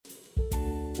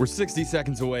We're 60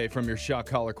 seconds away from your shock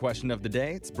collar question of the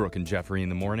day. It's Brooke and Jeffrey in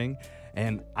the morning.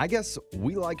 And I guess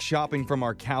we like shopping from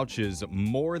our couches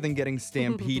more than getting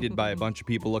stampeded by a bunch of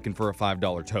people looking for a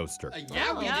 $5 toaster.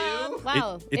 Yeah, we do.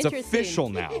 Wow, It's interesting. official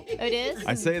now. Oh, it is?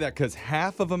 I say that because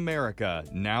half of America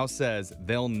now says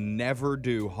they'll never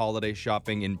do holiday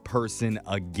shopping in person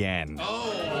again. Oh,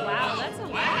 Wow, that's a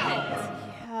lot.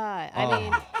 Yeah, I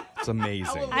mean, It's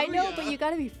amazing. I know, but you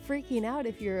got to be freaking out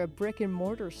if you're a brick and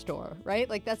mortar store, right?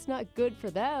 Like, that's not good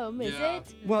for them, is Yeah.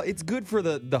 it? Well, it's good for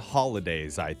the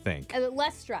holidays, I think.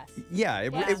 Less stress. Yeah,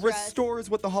 it Stress.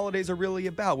 restores what the holidays are really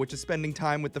about, which is spending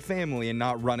time with the family and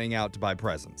not running out to buy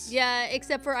presents. Yeah,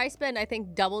 except for I spend, I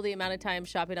think, double the amount of time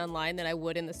shopping online than I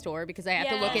would in the store because I have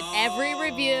to look at every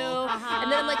review.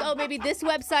 And then I'm like, oh, maybe this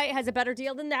website has a better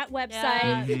deal than that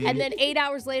website. Yeah. And then 8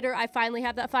 hours later, I finally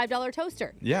have that $5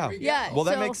 toaster. Yeah. Yeah, Well,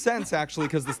 that so- makes sense, actually,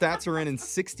 because the stats are in, and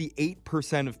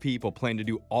 68% of people plan to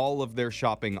do all of their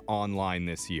shopping online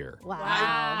this year. Wow.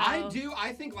 I do.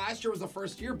 I think last year was the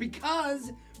first year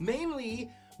because mainly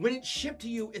when it's shipped to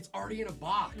you, it's already in a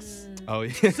box. Oh,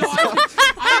 yeah. So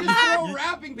I just throw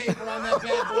wrapping paper on that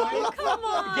bad boy. Come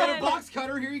on. Get a box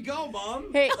cutter. Here you go,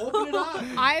 Mom. Hey. Open it up.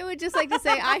 I would just like to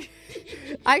say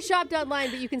I shopped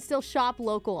online, but you can still shop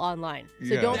local online.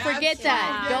 So Yeah. don't That's forget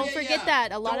that. true. Don't Yeah, forget yeah.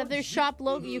 that. A lot Don't of their shop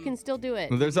local, you can still do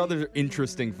it. Well, there's other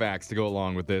interesting facts to go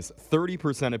along with this.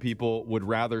 30% of people would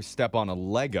rather step on a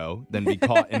Lego than be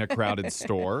caught in a crowded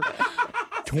store.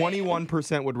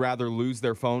 21% would rather lose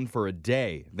their phone for a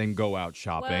day than go out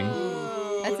shopping.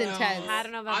 Ooh, That's intense. I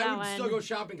don't know about I that would one. still go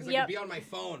shopping because I Yep. could be on my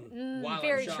phone while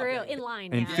Very I'm true. shopping. In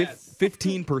line. And yeah. Yes.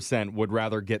 15% would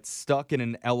rather get stuck in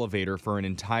an elevator for an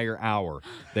entire hour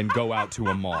than go out to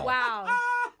a mall. Wow.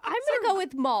 I'm going to go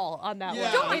with mall on that Yeah.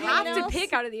 one. Don't We Anything have to else?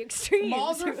 pick out of the extremes.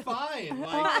 Malls are fine.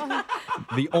 Like,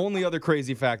 The only other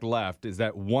crazy fact left is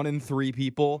that 1 in 3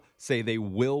 people say they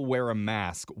will wear a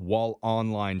mask while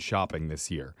online shopping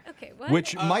this year. Okay, what?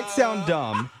 Which might sound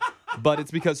dumb, but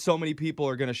it's because so many people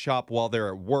are going to shop while they're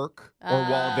at work or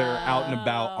while they're out and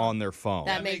about on their phone.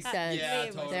 That makes sense. yeah,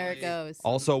 totally. There it goes.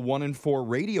 Also, 1 in 4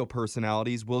 radio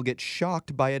personalities will get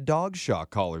shocked by a dog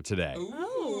shock collar today.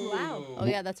 Oh, wow. Oh,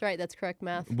 yeah, that's right. That's correct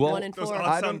math. Well, 1 in Those 4. I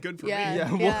odds don't- sound good for Yeah.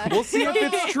 me. Yeah, we'll see if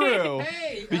it's true.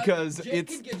 hey, Because Jake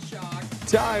it's could get shocked.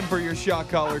 time for your shock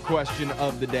collar question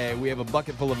of the day. We have a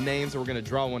bucket full of names, and we're going to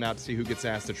draw one out to see who gets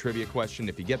asked a trivia question.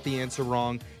 If you get the answer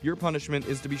wrong, your punishment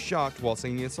is to be shocked while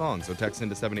singing a song. So text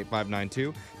into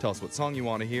 78592. Tell us what song you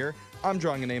want to hear. I'm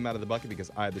drawing a name out of the bucket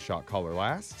because I had the shock collar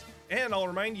last. And I'll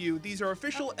remind you, these are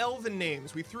official elven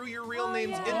names. We threw your real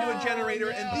names yeah. into a generator,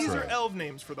 and these That's are right. elf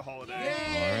names for the holiday.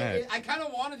 Yay. right. I kind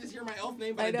of want to just hear my elf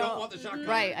name, but I, I know. don't want the shock collar.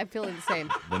 Right, I'm feeling the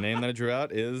same. The name that I drew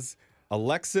out is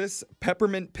Alexis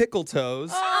Peppermint Pickle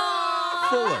Toes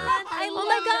Fuller. Oh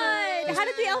my God! How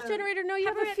did the elf generator know you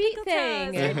have a Peppermint feet pickle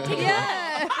thing? toes.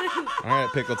 Yeah. All right,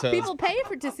 Pickle Toes. People pay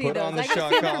to see Put those. on the I get shock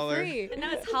to see them collar. for free. And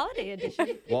now it's holiday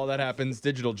edition. While that happens,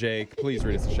 Digital Jake, please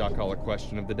read us the shock collar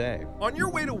question of the day. On your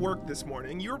way to work this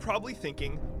morning, you were probably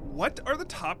thinking, what are the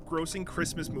top grossing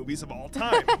Christmas movies of all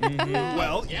time?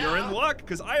 Well, you're in luck,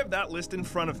 because I have that list in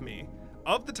front of me.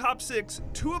 Of the top 6,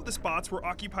 2 of the spots were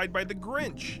occupied by The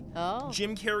Grinch. Oh.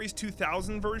 Jim Carrey's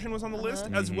 2000 version was on the list,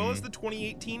 as well as the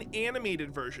 2018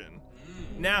 animated version.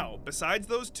 Now, besides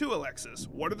those 2, Alexis,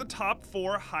 what are the top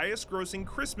 4 highest grossing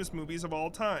Christmas movies of all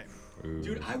time?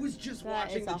 Dude, I was just That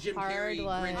watching is the a Jim hard Carrey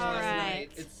one. Grinch All last right.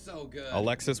 night. It's so good.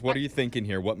 Alexis, what are you thinking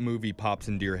here? What movie pops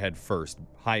into your head first?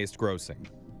 Highest grossing?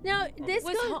 Now, this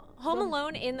Was goes... Home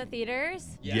Alone in the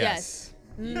theaters? Yes.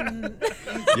 Mm.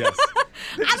 Yes.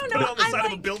 They just don't put know. it on the I'm side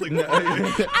of a like- building. I'm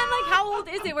like, how old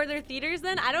is it? Were there theaters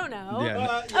then? I don't know.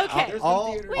 Yeah. Yeah, Okay. there's some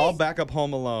I'll, theaters. I'll back up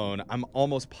Home Alone. I'm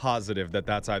almost positive that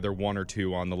that's either 1 or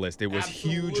 2 on the list. It was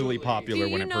hugely Absolutely. popular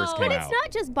Do when you it first know- came But out. it's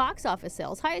not just box office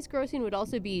sales. Highest grossing would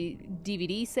also be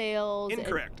DVD sales. and-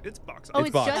 Incorrect. It's box Oh, office.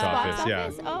 it's box just office, box yeah.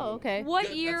 office? Oh, okay. What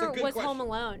That's a year good was question. Home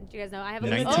Alone? Do you guys know? I have a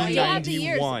list. Oh, you have the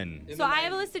years. 1991. In So the I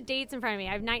have a 90s. list of dates in front of me.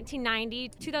 I have 1990,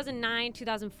 2009,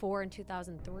 2004, and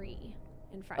 2003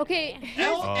 in front Okay. of me.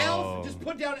 Elf, Oh. Elf, just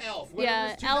put down Elf. Whether Yeah,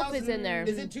 it was Elf is in there.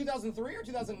 Is it 2003 or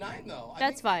 2009 though?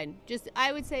 That's fine. Just,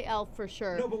 I would say Elf for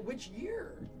sure. No, but which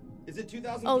year? Is it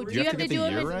 2003? Oh, do you have to get do the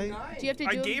them? year as- right? Do you have to do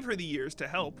I them- gave her the years to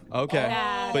help. Okay.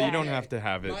 Yeah. But you don't Okay. have to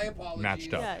have it My apologies.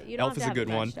 matched up. Yeah, you don't Elf have is to a have good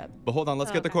it one. matched up. But hold on,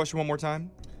 let's get the Okay. question one more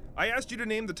time. I asked you to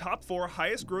name the top 4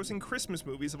 highest grossing Christmas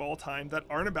movies of all time that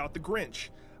aren't about the Grinch.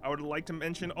 I would like to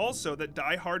mention also that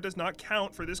Die Hard does not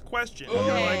count for this question. You're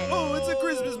like, oh, it's a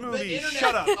Christmas The movie. internet-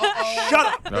 Shut up. Uh-oh. Shut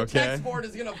up. The Okay. text board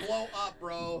is gonna blow up,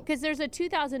 bro. Because there's a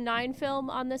 2009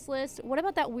 film on this list. What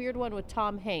about that weird one with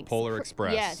Tom Hanks? Polar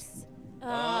Express. Yes.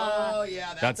 Oh,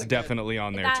 yeah. That's a good- definitely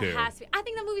on there That too. has to be. I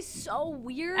think that movie's so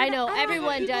weird. I know don't how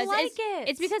everyone people does. Like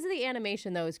It's because of the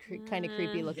animation though. Is kind of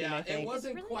creepy looking. Yeah, I think. it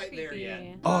wasn't really quite there creepy.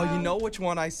 yet. Oh, you know which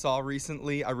one I saw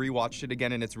recently? I rewatched it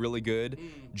again and it's really good.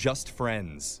 Just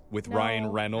Friends with Ryan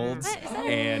Reynolds What? Is that a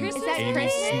and Christmas Amy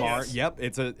Christmas? Smart. Yep,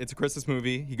 it's a Christmas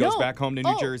movie. He goes No. back home to New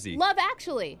Oh, Jersey. Love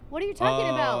Actually. What are you talking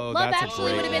Oh, about? Love that's a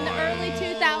Actually great would have been the one. early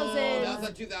 2000s. That was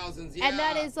the 2000s, yeah. And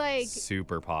that is like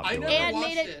Super I popular. never and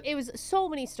watched made it. It was so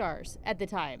many stars at the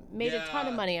time. Made a ton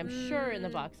of Yeah. money, I'm sure, in the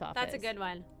box office. That's a good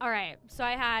one. All right. So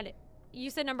I had, you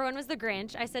said number 1 was The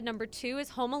Grinch. I said number 2 is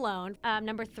Home Alone.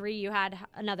 Number 3, you had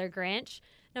Another Grinch.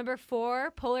 Number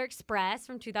 4, Polar Express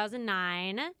from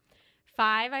 2009.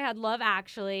 5, I had Love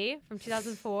Actually from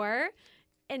 2004.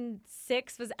 And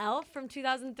 6 was Elf from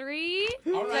 2003.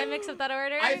 Did I mix up that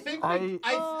order? I think I don't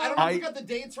know if you got the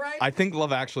dates right. I think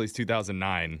Love Actually is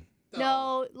 2009.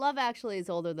 No, Love Actually is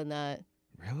older than that.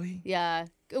 Really? Yeah.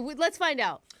 Let's find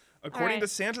out. According right. to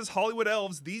Santa's Hollywood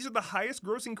Elves, these are the highest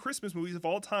grossing Christmas movies of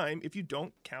all time if you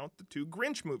don't count the 2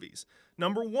 Grinch movies.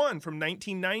 Number 1 from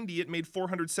 1990, it made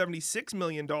 $476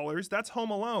 million. That's Home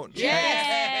Alone.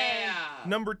 Yeah.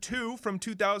 Number 2 from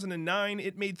 2009,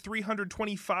 it made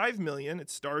 $325 million. It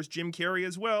stars Jim Carrey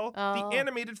as well. Oh. The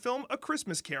animated film A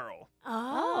Christmas Carol.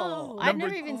 Oh, I've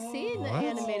Number- never even seen the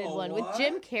animated one with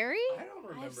Jim Carrey. I don't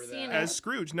remember seen that. it. As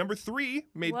Scrooge. Number 3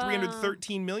 made Wow.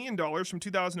 $313 million from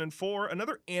 2004.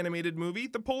 Another animated movie,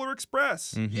 The Polar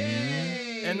Express.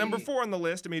 Yay! And number 4 on the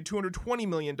list, it made $220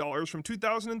 million from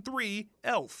 2003,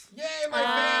 Elf. Yay, my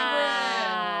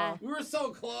favorite! We were so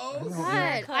close. What?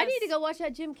 I close. need to go watch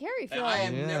that Jim Carrey film. I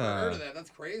have never Yeah. heard of that. That's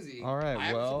crazy. All right,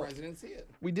 I'm well- surprised I didn't see it.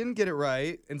 We didn't get it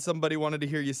right, and somebody wanted to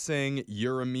hear you sing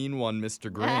 "You're a Mean One, Mr.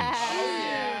 Grinch."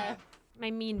 Yeah. My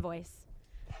mean voice.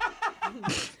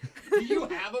 Do you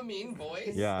have a mean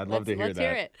voice? Yeah, I'd love to hear Let's that.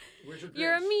 hear it. Where's your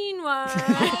You're a Grinch? mean one,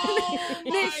 Oh,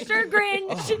 my Mr.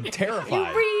 Grinch. You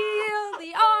Terrified.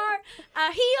 really are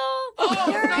a heel. Oh,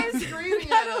 You're stop as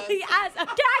screaming at us. cuddly as a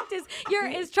cactus. You're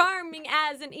as charming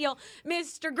as an eel,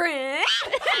 Mr. Grinch.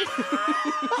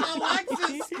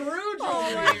 Alexis Scrooge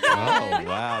over here. Oh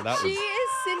wow, that She was. is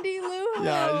Cindy Lou.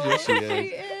 Yeah, yes, she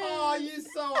is. Oh, you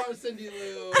so are Cindy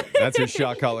Lou. That's your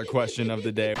shot collar question of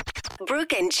the day.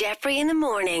 Brooke and Jeffrey in the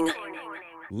morning.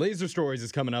 Laser Stories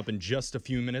is coming up in just a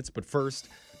few minutes, but first,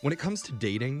 when it comes to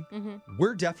dating,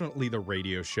 we're definitely the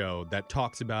radio show that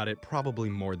talks about it probably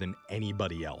more than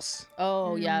anybody else.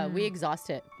 Oh yeah, we exhaust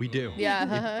it. We do.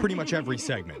 Yeah. In pretty much every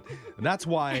segment. And that's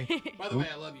why By the way,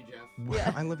 I love you,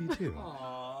 Jeff. I love you too.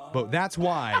 Aww. But that's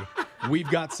why we've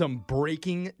got some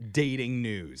breaking dating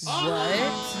news.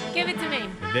 What? Give it to me.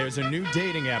 There's a new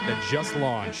dating app that just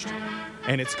launched,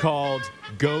 and it's called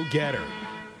Go Getter.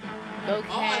 Okay.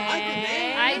 Oh, I like the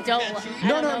name. I That's don't. catchy. I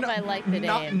don't know if I like the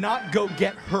name. Not Go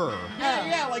Get Her.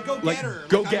 Yeah, like go Like get her.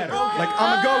 Go Like, Get Her. I'm a Like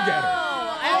I'm a Go Getter.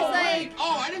 Oh, I was like, wait.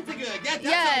 Oh, I didn't think of that. That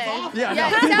yeah, sounds awful. Yeah, yeah,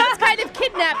 no. it sounds kind of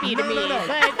kidnappy to me. no.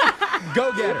 But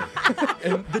Go Get Her.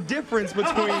 And the difference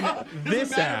between this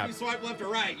Doesn't matter app, if you swipe left or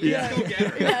right. You Yeah. just go get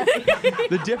her.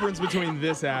 the difference between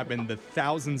this app and the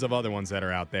thousands of other ones that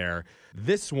are out there,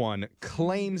 this one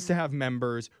claims to have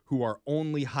members who are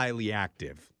only highly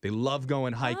active. They love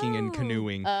going hiking and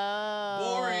canoeing.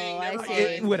 Boring, I never see.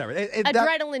 mind. Whatever.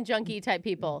 Adrenaline junkie type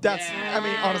people. That's, Yeah. I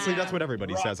mean, honestly, that's what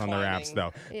everybody Rock says on their apps, climbing.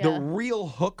 though. Yeah. The real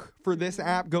hook for this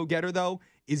app, Go Getter, though,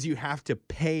 is you have to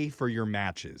pay for your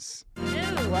matches.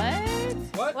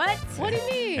 What? What? What do you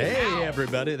mean? Hey,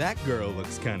 everybody, that girl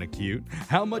looks kind of cute.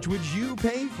 How much would you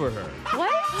pay for her?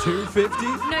 What?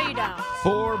 $2.50? No, you don't.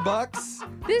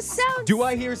 $4? This sounds. Do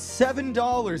I hear $7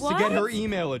 to get her What?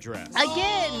 email address?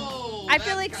 Again, Oh, I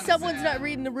feel that's like kinda someone's sad. not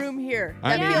reading the room here.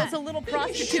 I That mean- feels a little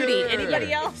prostitute-y.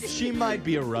 Anybody else? She might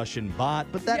be a Russian bot,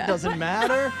 but that Yeah. doesn't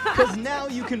matter, because now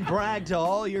you can brag to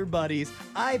all your buddies,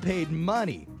 I paid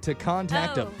money to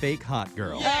contact a Oh. fake hot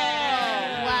girl. Oh,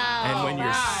 wow. And when you're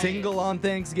Right. single on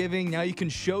Thanksgiving, now you can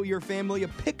show your family a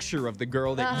picture of the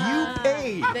girl that Uh-huh. you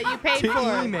paid That you paid to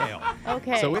for. email.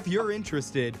 Okay. So if you're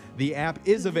interested, the app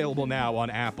is available now on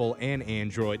Apple and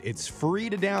Android. It's free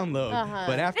to download, Uh-huh.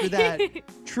 but after that,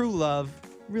 true love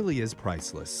really is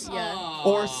priceless. Yeah.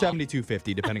 Or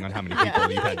 $72.50, depending on how many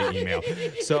people you had to email.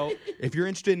 So if you're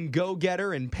interested in Go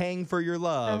Getter and paying for your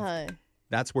love, Uh-huh.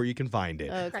 that's where you can find it.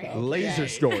 Okay. Laser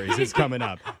Stories is coming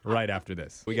up right after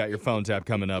this. We got your phone tap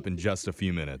coming up in just a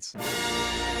few minutes.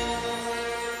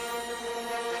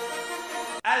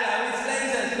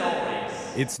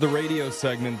 It's the radio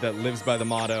segment that lives by the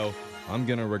motto, I'm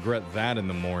gonna regret that in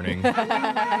the morning.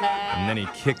 And then he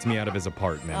kicked me out of his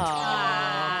apartment.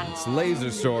 It's Laser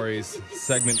Stories,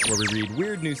 segment where we read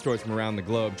weird news stories from around the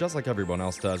globe, just like everyone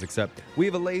else does, except we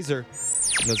have a laser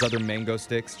Those other mango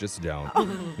sticks, just don't.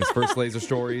 His first laser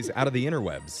stories out of the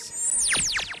interwebs.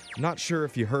 Not sure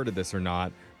if you heard of this or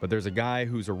not, but there's a guy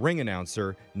who's a ring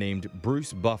announcer named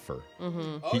Bruce Buffer.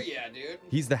 Oh, yeah, dude.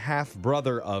 He's the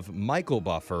half-brother of Michael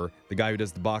Buffer, the guy who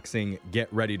does the boxing Get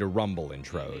Ready to Rumble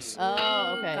intros.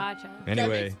 Oh, okay. Gotcha. Anyway,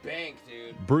 That makes bank,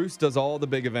 dude. Bruce does all the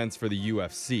big events for the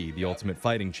UFC, the Ultimate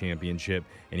Fighting Championship,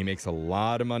 and he makes a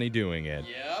lot of money doing it.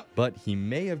 Yep. But he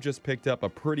may have just picked up a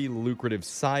pretty lucrative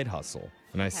side hustle.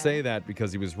 And I say that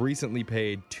because he was recently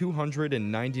paid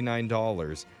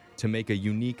 $299 to make a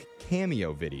unique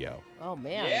cameo video. Oh,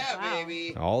 man. Yeah, Wow.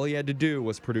 baby. All he had to do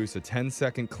was produce a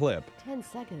 10-second clip 10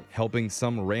 seconds. helping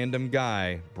some random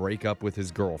guy break up with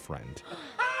his girlfriend.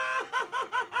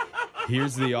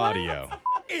 Here's the audio.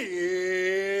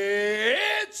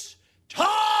 It's time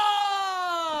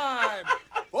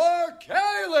for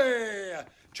Kaylee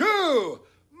to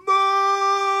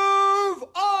move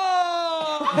on.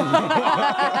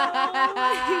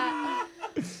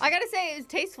 I gotta say, it's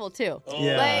tasteful too.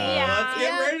 Yeah. Let's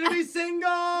get ready to be single.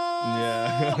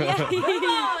 Yeah. Come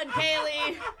on,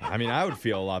 Kaylee. I mean, I would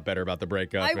feel a lot better about the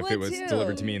breakup I if would it was too.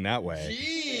 delivered to me in that way.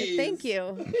 Jeez. Thank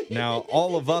you. Now,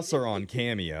 all of us are on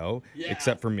Cameo, Yeah.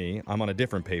 except for me. I'm on a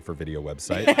different pay-for-video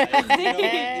website.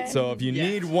 Yeah. So if you Yes.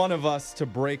 need one of us to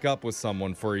break up with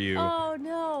someone for you, Oh,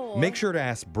 no. make sure to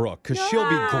ask Brooke, because she'll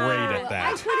be great at I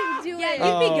that. couldn't do Yeah, it.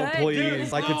 you'd be Oh, good. please.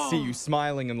 Dude, I could oh. see you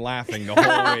smiling and laughing the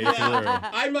whole way through.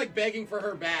 I'm like begging for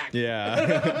her back.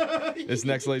 Yeah. This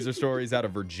next laser story is out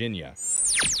of Virginia.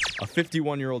 A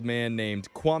 51-year-old man named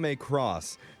Kwame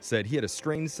Cross said he had a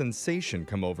strange sensation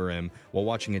come over him while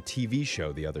watching a TV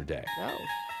show the other day. Oh.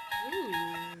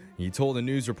 He told a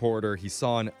news reporter he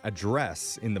saw an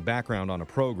address in the background on a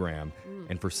program,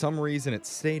 and for some reason it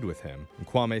stayed with him. And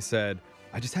Kwame said,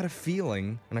 I just had a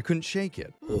feeling and I couldn't shake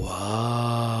it.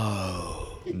 Wow.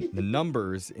 The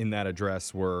numbers in that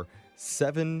address were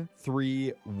 7,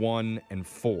 3, 1, and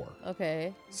 4.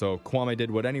 Okay. So Kwame did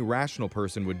what any rational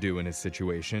person would do in his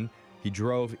situation. He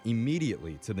drove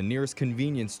immediately to the nearest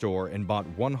convenience store and bought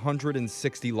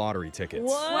 160 lottery tickets.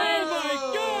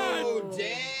 Oh,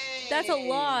 dang. That's a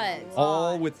lot.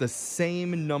 All with the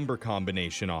same number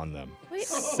combination on them. Wait.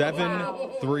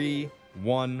 7, 3,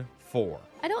 1, 4.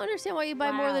 I don't understand why you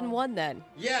buy more than one then.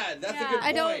 Yeah, that's a Yeah. good point.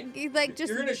 I don't, like, just.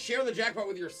 You're going to share the jackpot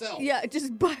with yourself. Yeah,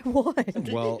 just buy one.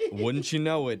 Well, wouldn't you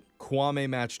know it, Kwame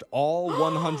matched all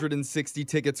 160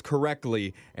 tickets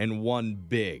correctly and won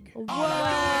big.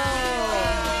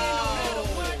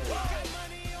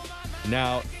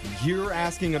 Now, you're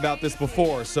asking about this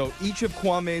before, so each of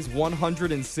Kwame's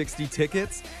 160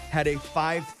 tickets had a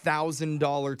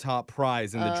 $5,000 top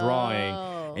prize in the drawing,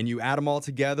 and you add them all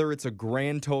together, it's a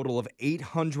grand total of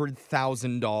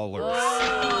 $800,000.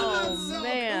 Oh,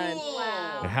 man.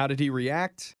 And how did he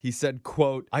react? He said,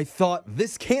 quote, I thought,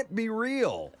 this can't be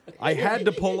real. I had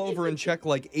to pull over and check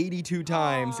like 82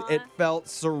 times. It felt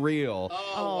surreal.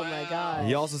 Oh, my God.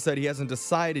 He also said he hasn't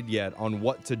decided yet on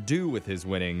what to do with his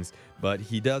winnings, but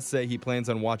he does say he plans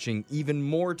on watching even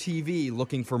more TV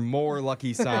looking for more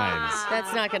lucky signs.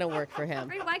 That's not going to work for him.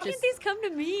 Why can't Just- these come to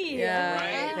me? Yeah,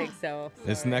 Right? I think so.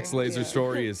 This next laser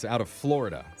story is out of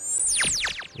Florida.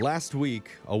 Last week,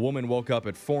 a woman woke up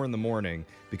at 4 in the morning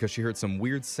because she heard some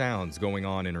weird sounds going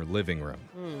on in her living room.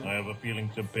 I have a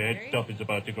feeling some bad stuff is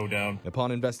about to go down.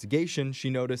 Upon investigation, she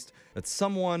noticed that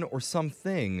someone or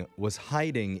something was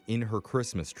hiding in her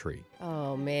Christmas tree.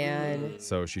 Oh, man.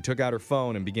 So she took out her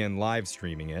phone and began live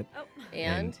streaming it.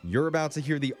 And? You're about to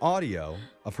hear the audio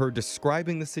of her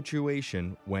describing the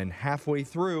situation when halfway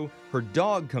through, her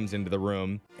dog comes into the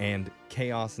room and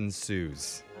chaos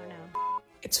ensues. Oh, no.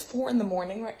 It's 4 in the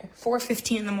morning, right?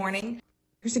 4:15 in the morning.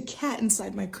 There's a cat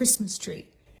inside my Christmas tree.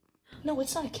 No,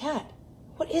 it's not a cat.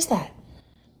 What is that?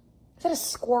 Is that a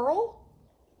squirrel?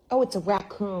 Oh, it's a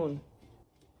raccoon.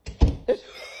 No! Don't do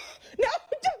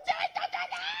it! Don't do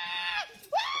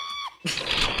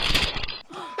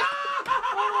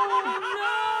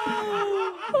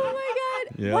Oh, my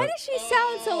God. Yeah. Why does she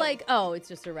sound so like, oh, it's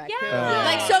just a raccoon? Yeah.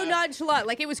 Like so nonchalant.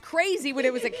 Like it was crazy when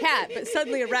it was a cat, but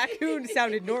suddenly a raccoon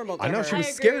sounded normal to I know her. she was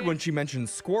scared when she mentioned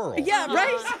squirrel. Yeah,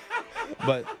 right?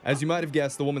 But as you might have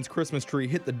guessed, the woman's Christmas tree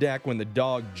hit the deck when the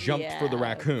dog jumped for the Yeah.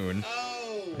 raccoon.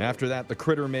 And after that, the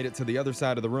critter made it to the other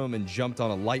side of the room and jumped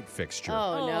on a light fixture.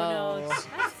 Oh, no.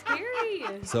 That's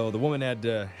scary. So the woman had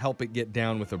to help it get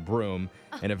down with a broom,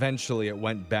 and eventually it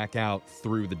went back out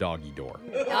through the doggy door.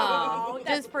 Oh, That's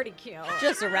That's pretty cute.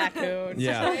 Just a raccoon.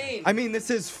 Yeah. Tame. I mean, this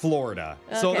is Florida,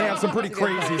 so they Okay. have some pretty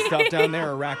crazy stuff down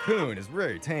there. A raccoon is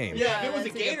very tame. Yeah, if it was a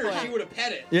that's a good gator, point. she would have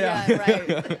pet it. Yeah.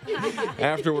 right.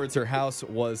 Afterwards, her house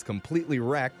was completely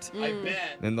wrecked. I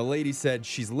bet. And the lady said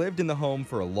she's lived in the home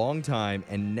for a long time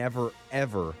and never,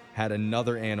 ever had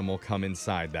another animal come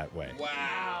inside that way.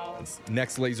 Wow. This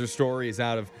next laser story is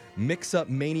out of Mix Up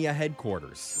Mania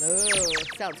headquarters. Oh,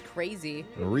 sounds crazy.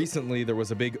 Recently, there was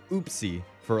a big oopsie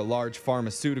for a large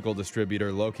pharmaceutical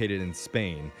distributor located in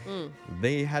Spain.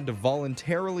 They had to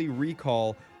voluntarily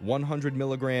recall 100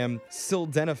 milligram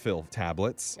sildenafil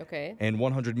tablets Okay. and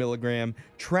 100 milligram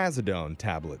trazodone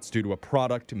tablets due to a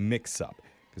product mix-up.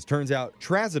 Because turns out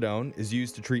trazodone is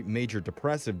used to treat major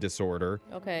depressive disorder,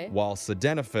 Okay. while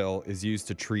sildenafil is used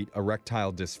to treat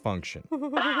erectile dysfunction.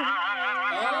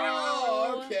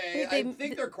 Oh, okay. Wait, I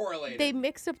think they're correlated. They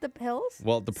mix up the pills?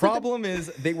 Well, the problem is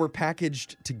they were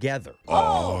packaged together.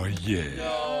 So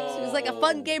it was like a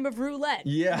fun game of roulette.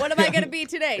 Yeah. What am I going to be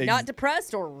today? Ex- Not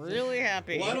depressed or really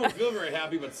happy? Well, I don't feel very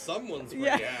happy, but someone's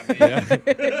pretty happy.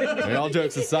 I mean, all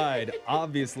jokes aside,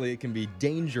 obviously it can be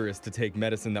dangerous to take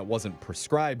medicine that wasn't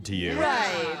prescribed to you.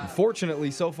 Right.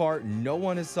 Fortunately, so far, no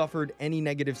one has suffered any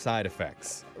negative side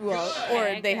effects. Well,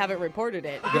 or they haven't reported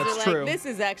it. Because That's they're true. like, this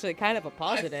is actually kind of a I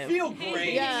positive. feel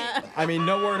great. Yeah. I mean,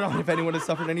 no word on if anyone has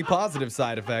suffered any positive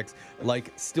side effects,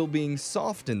 like still being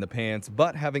soft in the pants,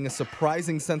 but having a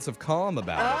surprising sense of calm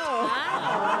about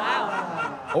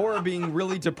it. Or being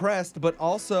really depressed, but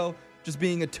also just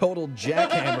being a total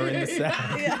jackhammer in the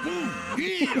sack.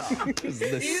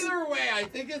 Either way, I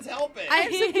think it's helping. I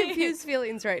have some confused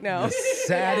feelings right now. The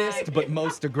saddest but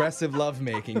most aggressive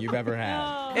lovemaking you've ever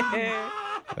had.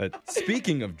 But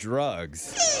speaking of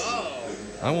drugs,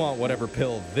 I want whatever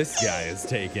pill this guy has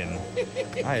taken.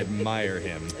 I admire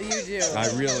him. You do. I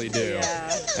really do. Yeah.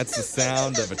 That's the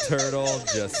sound of a turtle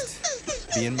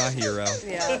just being my hero.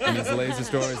 Yeah. And his laser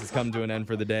stories has come to an end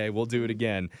for the day. We'll do it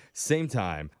again, same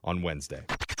time on Wednesday.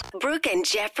 Brooke and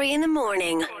Jeffrey in the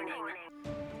morning.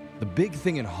 The big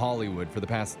thing in Hollywood for the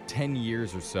past 10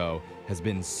 years or so has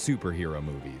been superhero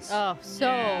movies. Oh,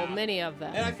 so many of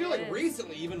them. And I feel like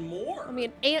recently even more. I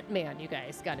mean, Ant-Man, you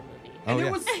guys got a movie. Oh, and yeah.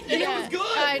 it was good.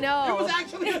 I know. It was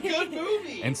actually a good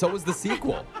movie. And so was the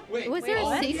sequel, Wait, Was there a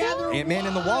oh, sequel? yeah, there Ant-Man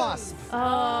and the was. Wasp. Oh,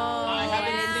 I I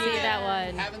haven't didn't seen see it. that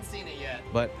one. Haven't seen it yet.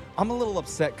 But I'm a little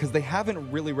upset because they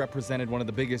haven't really represented one of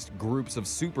the biggest groups of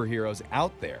superheroes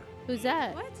out there. Who's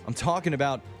that? What? I'm talking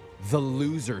about the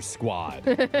Loser Squad.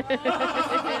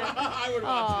 I would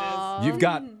watch You've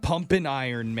got Pumpin'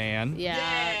 Iron Man, this. Yeah.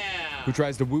 Yeah. who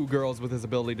tries to woo girls with his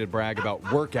ability to brag about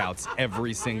workouts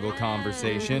every single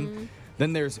conversation.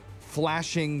 Then there's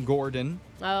Flashing Gordon.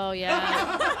 Oh,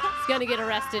 yeah. He's going to get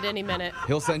arrested any minute.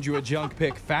 He'll send you a junk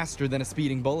pic faster than a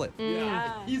speeding bullet.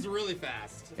 Yeah. He's really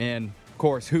fast. And, of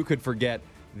course, who could forget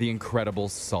the Incredible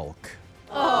Sulk?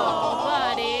 Oh,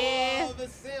 buddy. Oh, the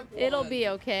simp It'll one. be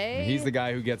okay. He's the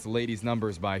guy who gets ladies'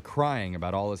 numbers by crying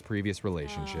about all his previous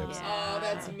relationships. Oh,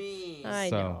 that's me. I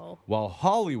So, know. while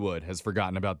Hollywood has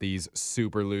forgotten about these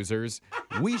super losers,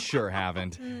 we sure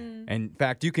haven't. And in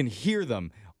fact, you can hear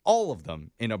them, all of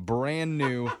them, in a brand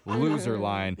new loser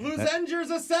line. Losengers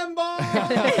assemble!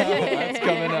 That's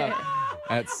coming up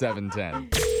at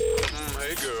 7:10.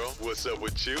 Hey girl, what's up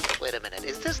with you? Wait a minute,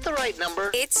 is this the right number?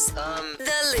 It's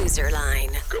the loser line.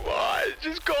 Come on,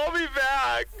 just call me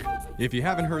back. If you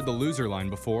haven't heard the loser line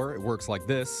before, it works like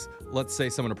this. Let's say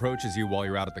someone approaches you while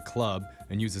you're out at the club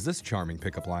and uses this charming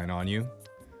pickup line on you.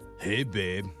 Hey,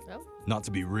 babe. Oh. Not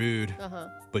to be rude, Uh-huh.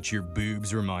 but your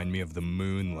boobs remind me of the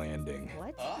moon landing.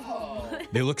 What?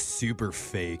 They look super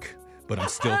fake, but I'm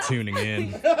still tuning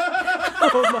in.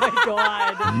 Oh, my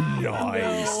God.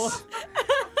 Nice.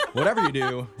 Whatever you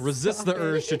do, resist the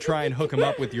urge to try and hook him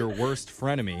up with your worst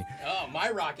frenemy. Oh, my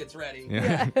rocket's ready.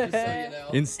 Yeah. Just so you know.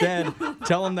 Instead,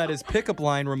 tell him that his pickup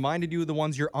line reminded you of the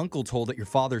ones your uncle told at your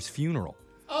father's funeral.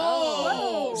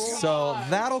 Oh! So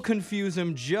that'll confuse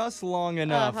him just long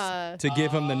enough to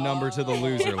give him the number to the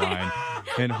loser line.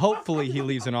 And hopefully he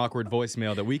leaves an awkward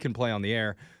voicemail that we can play on the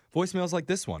air. Voicemails like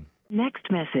this one. Next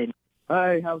message.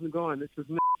 Hi, how's it going? This is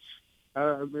Mitch.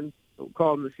 I've been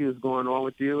calling to see what's going on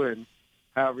with you and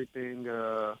how everything,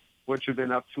 what you've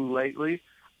been up to lately.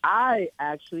 I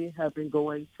actually have been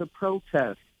going to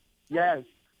protest. Yes.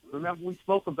 Remember we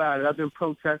spoke about it. I've been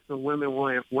protesting women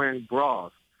wearing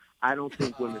bras. I don't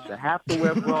think women should have to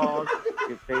wear bras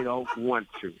if they don't want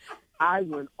to. I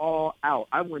went all out.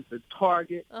 I went to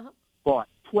Target, bought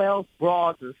 12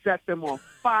 bras and set them on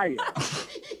fire.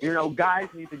 You know, guys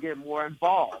need to get more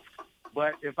involved.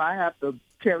 But if I have to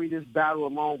carry this battle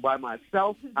alone by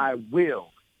myself, I will.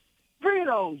 Free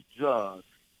those drugs.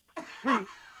 Free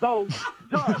those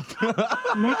ducks.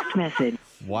 Next message.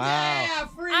 Wow. Yeah,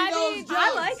 free those ducks.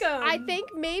 I like him. I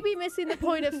think maybe missing the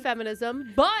point of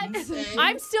feminism, but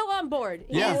I'm still on board.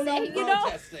 Yeah. He's- No you know,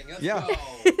 protesting. Let's Yeah. go.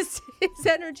 his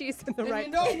energy's in the And right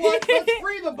you know what? Let's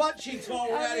free the butt cheeks while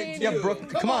we're at it, too. Yeah, Brooke,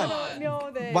 come on. know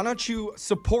that. Why don't you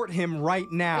support him right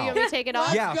You now? want me to take it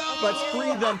off? Yeah, go. let's free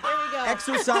them. There we go.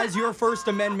 Exercise your First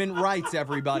Amendment rights,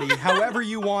 everybody, however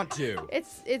you want to.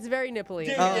 It's very nipply.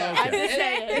 Dude, Oh, yeah. okay. I'm just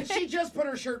saying. And she just put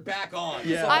her shirt back on.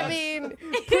 Yeah. So I that's- mean,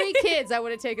 pre-kids, I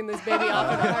would have taken this baby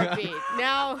off in a heartbeat.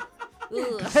 Now,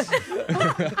 ugh.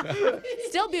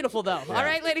 Still beautiful though. All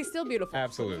right, ladies, still beautiful.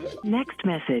 Absolutely. Next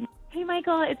message. Hey,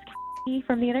 Michael, it's Kathy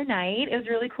from the other night. It was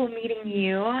really cool meeting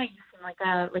you. You seem like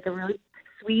a really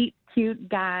sweet, cute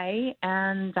guy,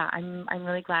 and I'm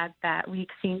really glad that we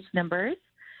exchanged numbers.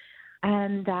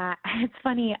 And it's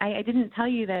funny, I didn't tell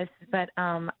you this, but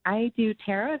I do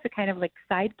tarot as a kind of like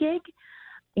side gig,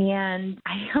 and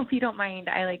I hope you don't mind.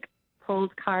 I like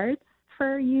pulled cards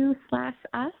for you/us.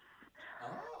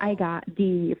 I got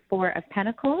the 4 of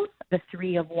Pentacles, the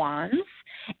 3 of Wands,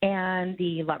 and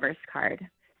the Lover's card.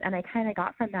 And I kind of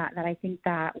got from that I think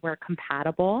that we're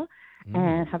compatible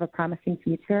and have a promising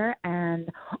future. And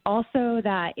also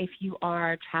that if you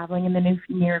are traveling in the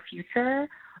near future,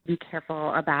 be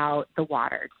careful about the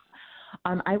waters.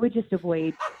 I would just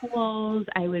avoid pools.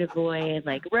 I would avoid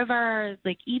like rivers,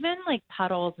 like even like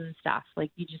puddles and stuff.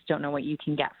 Like you just don't know what you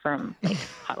can get from like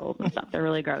puddles and stuff. They're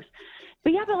really gross.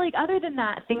 But yeah, but like other than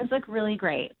that, things look really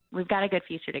great. We've got a good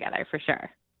future together for sure.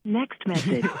 Next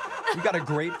message. We got a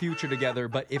great future together,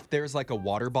 but if there's like a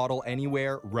water bottle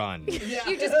anywhere, run. Yeah.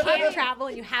 You just can't travel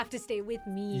and you have to stay with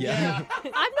me. Yeah.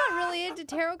 I'm not really into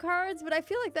tarot cards, but I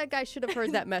feel like that guy should have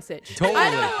heard that message. Totally.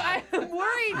 I'm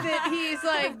worried that he's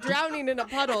like drowning in a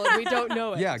puddle and we don't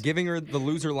know it. Yeah, giving her the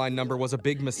loser line number was a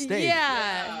big mistake.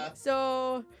 Yeah.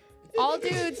 So, all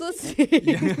dudes listening,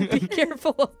 be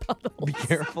careful of puddles. Be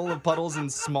careful of puddles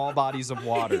and small bodies of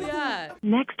water. Yeah.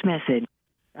 Next message.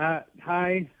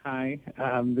 Hi.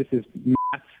 This is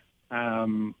Matt.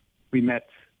 We met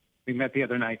the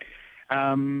other night.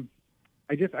 I've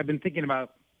been thinking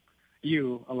about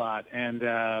you a lot, and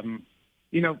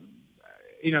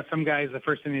some guys, the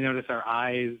first thing they notice are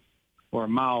eyes or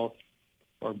mouth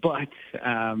or butt.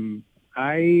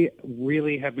 I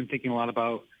really have been thinking a lot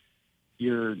about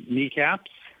your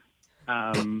kneecaps.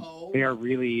 They are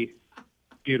really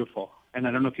beautiful, and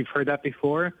I don't know if you've heard that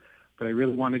before, but I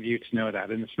really wanted you to know that.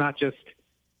 And it's not just,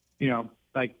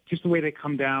 like just the way they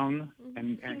come down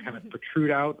and kind of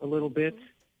protrude out a little bit.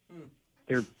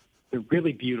 They're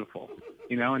really beautiful,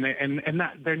 and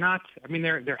they're not. I mean,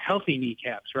 they're healthy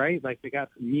kneecaps, right? Like they got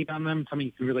some meat on them, something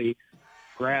you can really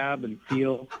grab and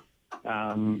feel.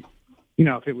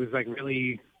 If it was like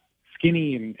really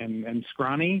skinny and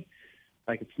scrawny,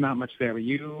 like it's not much there. But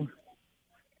you're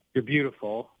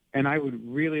beautiful, and I would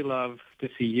really love to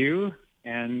see you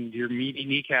and your meaty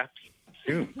kneecaps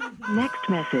soon. Next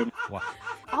message. Wow.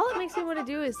 All it makes me want to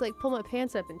do is like pull my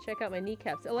pants up and check out my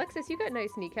kneecaps. Alexis, you got nice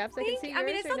kneecaps. I can see yours. I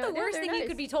mean, it's not right the now. worst They're thing you nice.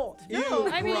 could be told. No,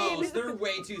 I mean, gross. They're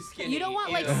way too skinny. you don't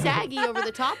want like Ew. saggy over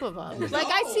the top of them. Like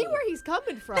I see where he's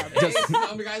coming from. Hey,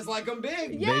 some guys like them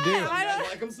big. Yeah, They do. Some guys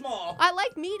like them small. I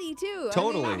like meaty too.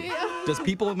 Totally. I mean, yeah. Does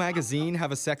People magazine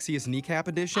have a sexiest kneecap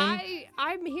edition?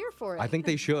 I'm here for it. I think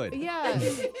they should. Yeah.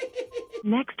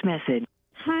 Next message.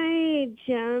 Hi,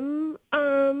 Jim.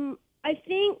 I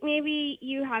think maybe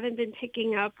you haven't been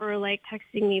picking up or like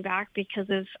texting me back because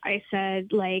of I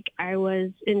said like I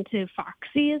was into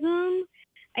Foxyism.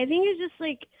 I think it's just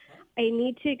like I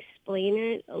need to explain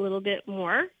it a little bit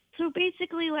more. So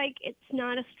basically, like it's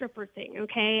not a stripper thing,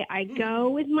 okay? I go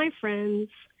with my friends,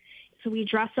 so we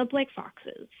dress up like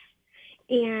foxes,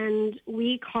 and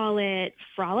we call it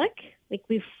frolic. Like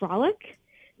we frolic,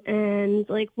 and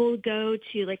like we'll go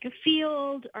to like a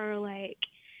field or like.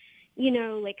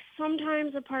 Like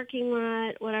sometimes a parking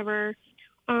lot, whatever.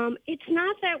 It's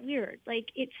not that weird. Like,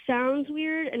 it sounds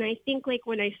weird, and I think, like,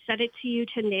 when I said it to you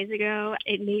 10 days ago,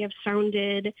 it may have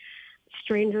sounded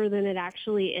stranger than it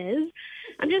actually is.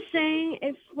 I'm just saying,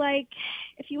 if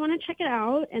you want to check it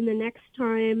out, and the next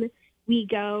time we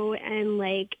go and,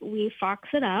 like, we fox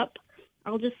it up,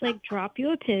 I'll just, like, drop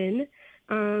you a pin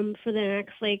for the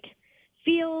next, like,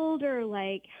 field or,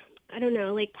 like, I don't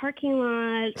know, like parking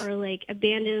lot or like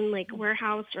abandoned like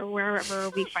warehouse or wherever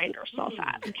we find ourselves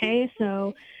at. Okay,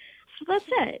 so that's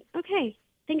it. Okay,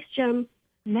 thanks, Jim.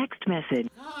 Next message.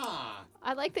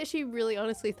 I like that she really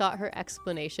honestly thought her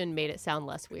explanation made it sound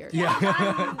less weird. Yeah.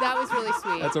 That was really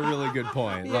sweet. That's a really good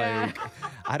point. Yeah. Like,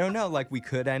 I don't know, like we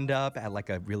could end up at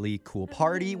like a really cool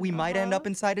party. We might end up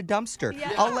inside a dumpster.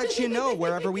 Yeah. I'll let you know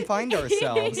wherever we find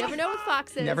ourselves. You never know with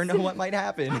foxes. Never know what might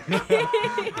happen.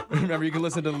 Remember, you can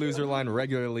listen to Loser Line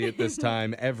regularly at this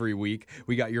time every week.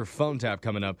 We got your phone tap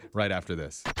coming up right after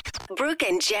this. Brooke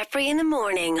and Jeffrey in the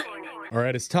morning. All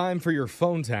right, it's time for your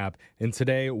phone tap. And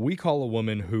today we call a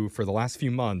woman who, for the last few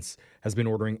months, has been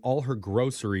ordering all her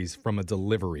groceries from a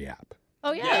delivery app.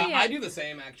 Oh, yeah. I do the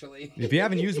same, actually. If you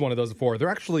haven't used one of those before, they're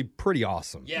actually pretty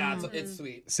awesome. Yeah, it's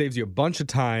sweet. Saves you a bunch of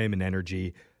time and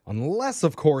energy, unless,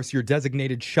 of course, your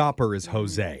designated shopper is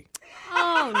Jose.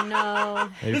 Oh, no.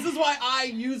 This is why I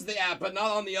use the app, but not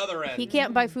on the other end. He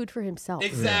can't buy food for himself.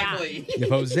 Exactly. If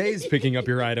Jose's picking up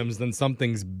your items, then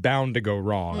something's bound to go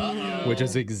wrong, which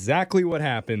is exactly what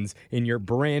happens in your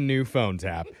brand new phone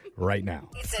tap right now.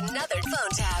 It's another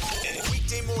phone tap.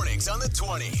 Weekday mornings on the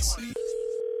 20s.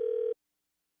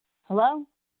 Hello?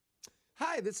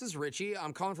 Hi, this is Richie.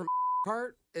 I'm calling from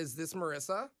Cart. Is this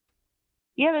Marissa?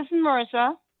 Yeah, this is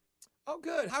Marissa. Oh,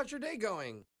 good. How's your day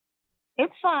going?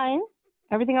 It's fine.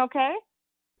 Everything okay?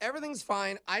 Everything's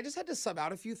fine. I just had to sub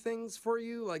out a few things for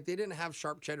you. Like, they didn't have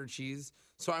sharp cheddar cheese,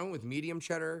 so I went with medium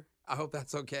cheddar. I hope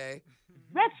that's okay.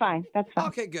 That's fine. That's fine.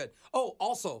 Okay, good. Oh,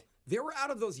 also, they were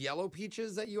out of those yellow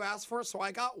peaches that you asked for, so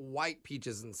I got white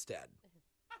peaches instead.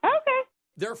 Okay.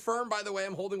 They're firm, by the way.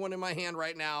 I'm holding one in my hand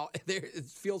right now. It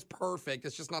feels perfect.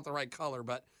 It's just not the right color,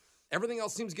 but everything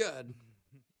else seems good.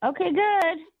 Okay,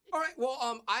 good. All right,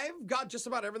 well, I've got just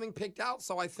about everything picked out,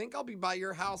 so I think I'll be by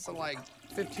your house in like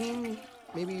 15,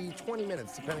 maybe 20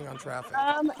 minutes, depending on traffic.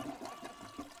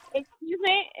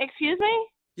 Excuse me?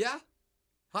 Yeah?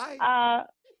 Hi?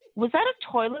 Was that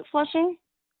a toilet flushing?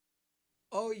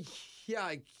 Oh, yeah,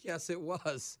 I guess it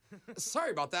was.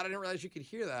 Sorry about that. I didn't realize you could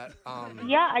hear that.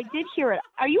 Yeah, I did hear it.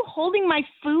 Are you holding my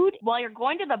food while you're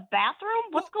going to the bathroom?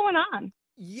 What's going on?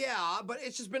 Yeah, but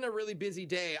it's just been a really busy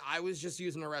day. I was just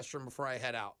using the restroom before I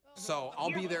head out. So I'll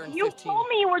be there in 15. You told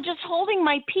me you were just holding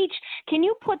my peach. Can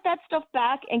you put that stuff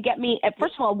back and get me,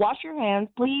 first of all, wash your hands,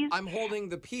 please? I'm holding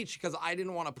the peach because I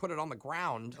didn't want to put it on the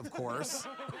ground, of course.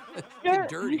 Sir,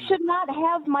 dirty. you should not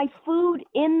have my food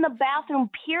in the bathroom,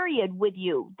 period, with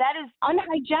you. That is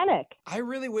unhygienic. I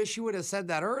really wish you would have said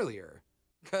that earlier.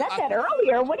 Said that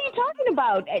earlier? What are you talking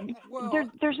about?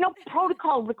 There's no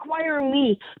protocol requiring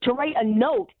me to write a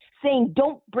note saying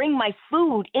don't bring my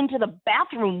food into the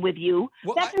bathroom with you.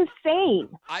 Well, That's insane.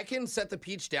 I can set the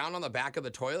peach down on the back of the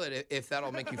toilet if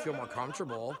that'll make you feel more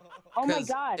comfortable. Oh, my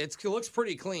God. It looks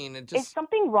pretty clean. Is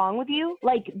something wrong with you?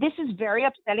 Like, this is very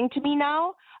upsetting to me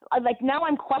now. Now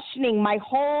I'm questioning my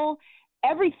whole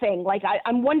everything. Like,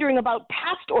 I'm wondering about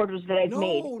past orders that I've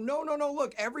made. No.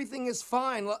 Look, everything is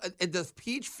fine. The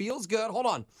peach feels good. Hold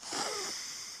on.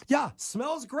 Yeah,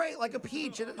 smells great like a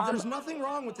peach. There's nothing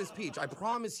wrong with this peach. I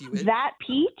promise you. That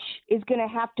peach is going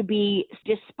to have to be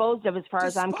disposed of as far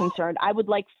as I'm concerned. I would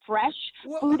like fresh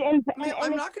food and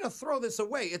I'm not going to throw this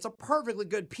away. It's a perfectly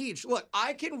good peach. Look,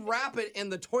 I can wrap it in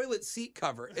the toilet seat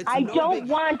cover. I don't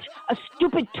want a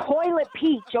stupid toilet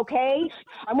peach, okay?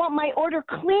 I want my order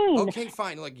clean. Okay,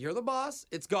 fine. Look, you're the boss.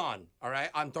 It's gone, all right?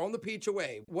 I'm throwing the peach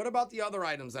away. What about the other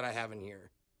items that I have in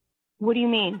here? What do you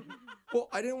mean? Well,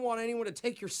 I didn't want anyone to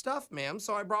take your stuff, ma'am,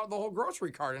 so I brought the whole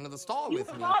grocery cart into the stall with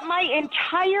me. You brought my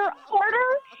entire order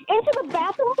into the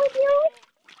bathroom with you?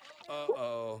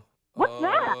 Uh-oh. What's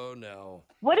that? Oh, no.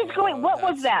 What is going? What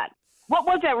was that? What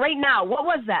was that right now? What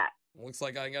was that? Looks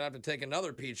like I'm going to have to take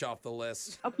another peach off the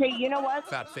list. Okay, you know what?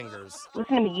 Fat fingers.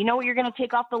 Listen to me. You know what you're going to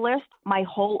take off the list? My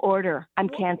whole order. I'm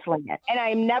canceling it. And I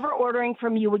am never ordering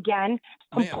from you again.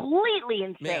 Completely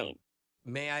insane.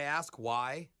 May I ask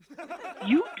why?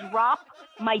 You dropped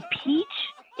my peach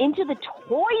into the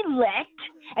toilet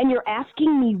and you're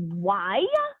asking me why?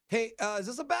 Hey, is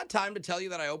this a bad time to tell you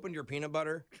that I opened your peanut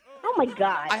butter? Oh, my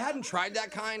God. I hadn't tried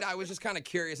that kind. I was just kind of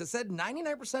curious. It said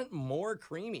 99% more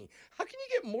creamy. How can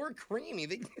you get more creamy?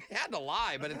 They had to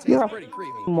lie, but it tastes pretty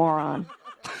creamy. Moron.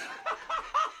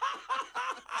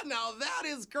 Now that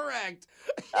is correct.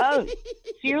 Oh, so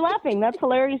you're laughing. That's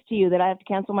hilarious to you that I have to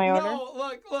cancel my order? No,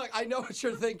 look, I know what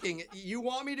you're thinking. You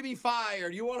want me to be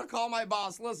fired. You want to call my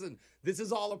boss. Listen, this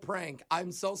is all a prank.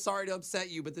 I'm so sorry to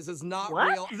upset you, but this is not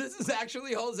real. This is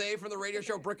actually Jose from the radio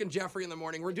show Brooke and Jeffrey in the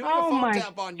Morning. We're doing a phone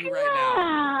tap on you right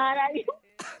now. Are you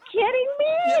kidding me?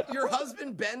 Yeah, your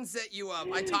husband Ben set you up.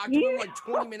 I talked to him like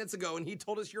 20 minutes ago, and he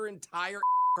told us your entire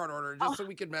card order just so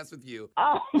we could mess with you.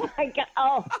 Oh, my God.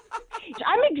 Oh,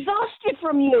 I'm exhausted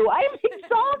from you. I'm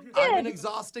exhausted. I'm an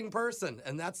exhausting person,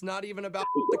 and that's not even about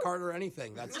the card or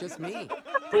anything. That's just me.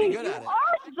 pretty good at it.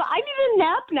 I need a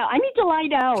nap now. I need to lie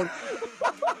down.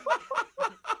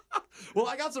 Well,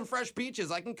 I got some fresh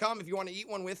peaches. I can come if you want to eat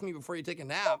one with me before you take a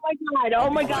nap. Oh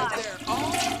my God. Right there.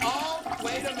 Oh,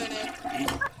 wait a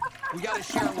minute. We got to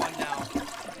share one now.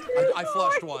 I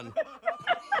flushed one.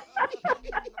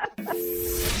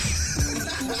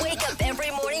 Wake up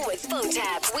every morning with phone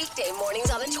taps. Weekday mornings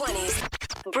on the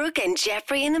 20s. Brooke and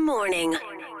Jeffrey in the morning.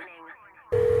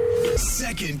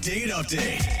 Second date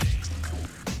update.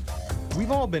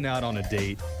 We've all been out on a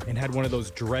date and had one of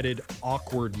those dreaded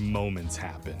awkward moments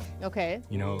happen. Okay.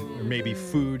 You know, or maybe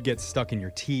food gets stuck in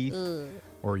your teeth,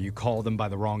 or you call them by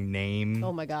the wrong name.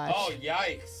 Oh my gosh. Oh,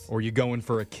 yikes. Or you go in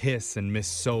for a kiss and miss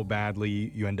so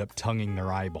badly you end up tonguing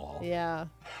their eyeball. Yeah.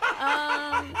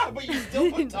 But you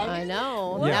still put tongue I in?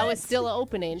 know. Yeah. That was still an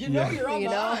opening. You know you're on the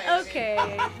eye. Okay,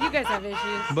 you guys have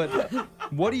issues. But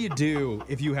what do you do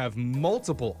if you have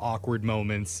multiple awkward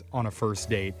moments on a first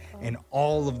date and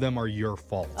all of them are your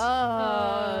fault?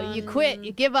 Oh, you quit.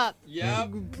 You give up. Yep.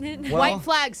 White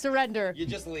flag, surrender. You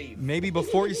just leave. Maybe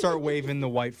before you start waving the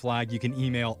white flag, you can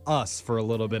email us for a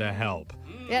little bit of help.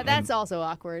 Yeah, that's also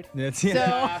awkward. That's, So,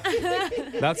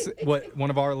 that's what one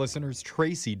of our listeners,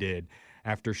 Tracy, did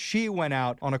after she went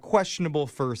out on a questionable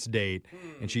first date,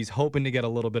 and she's hoping to get a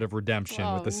little bit of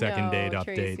redemption with the second date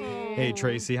update. Tracy. Hey,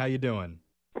 Tracy, how you doing?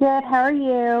 Good. How are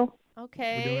you?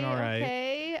 okay. We're doing all right.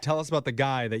 Okay. Tell us about the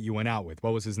guy that you went out with.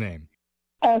 What was his name?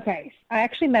 Okay. I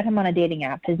actually met him on a dating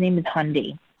app. His name is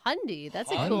Hundy. Hundy.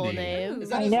 That's a cool Hundy. name. Is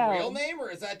that I his know. real name,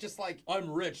 or is that just like, I'm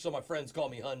rich, so my friends call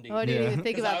me Hundy? Oh, I didn't Yeah. even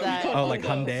think about Because I that. always Oh, like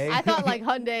thought Hyundai? I thought like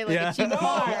Hyundai, like Yeah. a cheap No,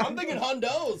 car. I'm thinking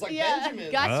Hondos, like Yeah,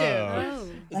 Benjamin. gotcha. Oh.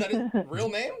 Is that his real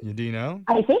name? Do you know?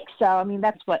 I think so. I mean,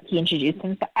 that's what he introduced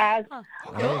himself as. Oh,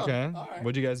 okay. All right.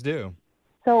 What'd you guys do?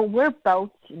 So we're both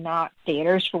not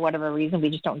daters for whatever reason. We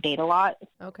just don't date a lot.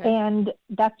 Okay. And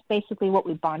that's basically what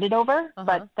we bonded over. Uh-huh.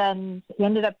 But then he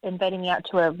ended up inviting me out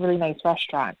to a really nice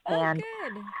restaurant. And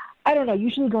Good. I don't know,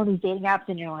 usually you go on these dating apps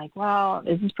and you're like, well,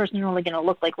 is this person really going to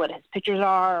look like what his pictures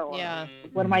are? Or Yeah.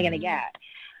 what am I going to get?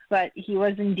 But he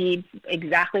was indeed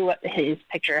exactly what his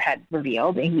picture had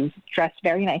revealed. And he was dressed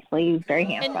very nicely. He was very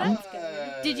handsome.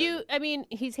 Did you, I mean,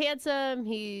 he's handsome.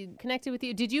 He connected with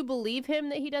you. Did you believe him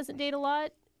that he doesn't date a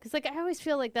lot? Because, like, I always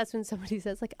feel like that's when somebody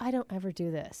says, like, I don't ever do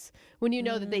this. When you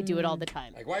know that they do it all the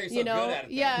time. Like, why are you so You know? good at it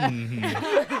then? Yeah.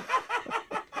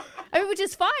 Mm-hmm. I mean, which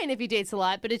is fine if he dates a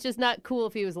lot, but it's just not cool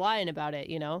if he was lying about it,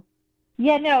 you know?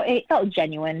 Yeah, no, it felt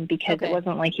genuine because Okay. it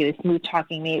wasn't like he was smooth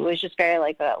talking me. It was just very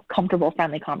like a comfortable,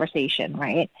 friendly conversation,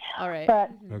 right? All right.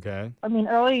 But Okay. I mean,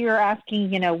 earlier you were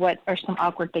asking, what are some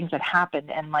awkward things that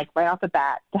happened, and like right off the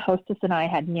bat, the hostess and I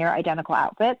had near identical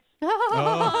outfits.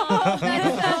 Oh,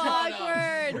 that's so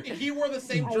awkward. He wore the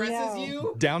same I dress as know.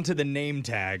 you? Down to the name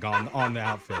tag on the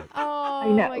outfit. Oh, I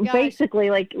know. my gosh. Basically,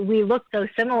 like we looked so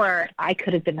similar. I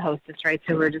could have been the hostess, right?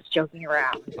 So we're just joking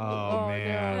around. Oh,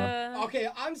 man. Okay,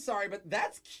 I'm sorry, but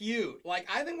that's cute. Like,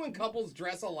 I think when couples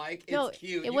dress alike, it's No,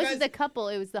 cute. it You wasn't guys... the couple.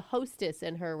 It was the hostess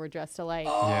and her were dressed alike.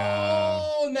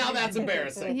 Oh, now that's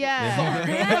embarrassing. Yeah.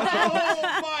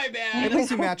 Oh, my bad. At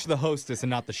least you match the hostess and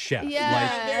not the chef.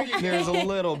 Yeah. There you Like, go. there's a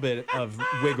little bit of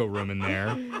wiggle room in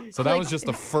there. So that Like- was just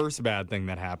the first bad thing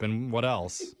that happened. What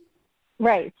else?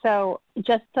 Right. So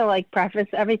just to like preface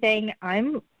everything,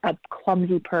 I'm a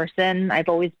clumsy person. I've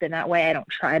always been that way. I don't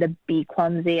try to be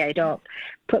clumsy. I don't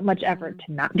put much effort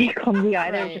to not be clumsy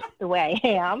either, Right. just the way I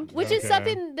am. Which is Okay.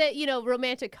 something that,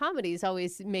 romantic comedies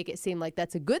always make it seem like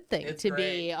that's a good thing It's to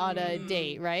great. be on a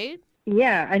date, right?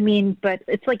 Yeah, I mean, but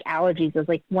it's like allergies. It's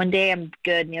like one day I'm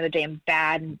good and the other day I'm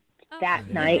bad. And that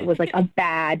night was like a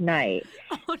bad night.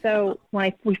 So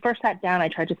when we first sat down, I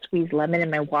tried to squeeze lemon in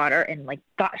my water and like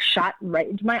got shot right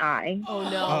into my eye. Oh,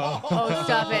 no. Oh,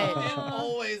 stop it. It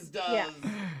always does. Yeah.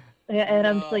 And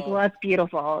I'm just like, well, that's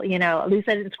beautiful. At least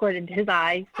I didn't squirt it into his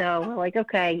eye. So we're like,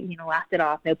 okay, laughed it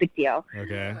off. No big deal.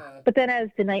 Okay. But then as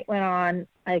the night went on,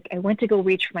 like I went to go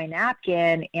reach for my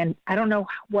napkin and I don't know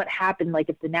what happened. Like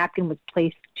if the napkin was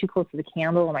placed too close to the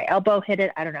candle or my elbow hit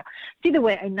it. I don't know. Either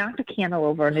way, I knocked the candle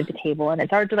over under the table and it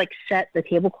started to like set the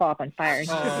tablecloth on fire.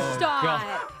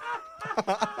 Stop.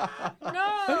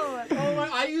 No. Oh my,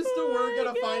 I used to work at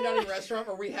a fine dining restaurant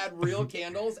where we had real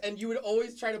candles, and you would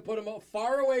always try to put them as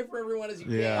far away from everyone as you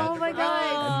Yeah. can. Oh, my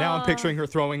God. And now I'm picturing her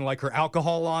throwing like her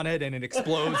alcohol on it and it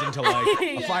explodes into like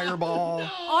a fireball.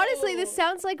 Honestly, this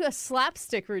sounds like a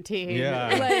slapstick routine. Yeah.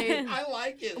 Like, I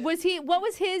like it. what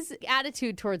was his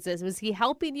attitude towards this? Was he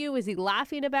helping you? Was he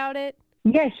laughing about it?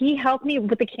 Yeah, he helped me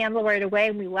with the candle right away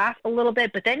and we laughed a little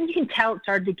bit, but then you can tell it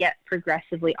started to get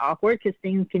progressively awkward because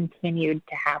things continued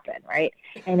to happen, right?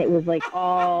 And it was like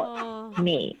all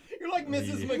me. You're like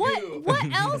Mrs. What Magoo. what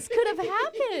else could have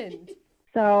happened?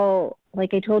 So,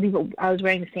 like I told you, I was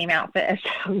wearing the same outfit as the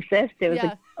hostess. It was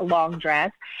like a long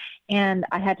dress. And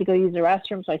I had to go use the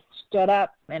restroom, so I stood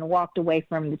up and walked away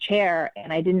from the chair.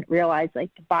 And I didn't realize,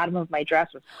 like, the bottom of my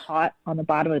dress was caught on the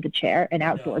bottom of the chair, an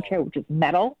outdoor chair, which is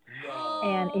metal.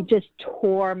 And it just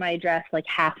tore my dress, like,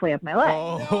 halfway up my leg.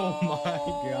 Oh,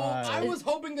 my God. I was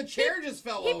hoping the chair just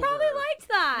fell over. He probably liked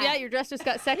that. Yeah, your dress just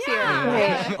got sexier.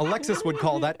 Yeah. Alexis would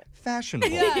call that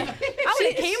fashionable. I would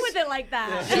have came with it like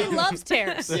that. She loves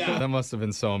tears. That must have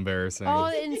been so embarrassing. Oh,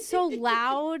 and so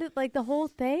loud, like the whole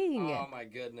thing. Oh, my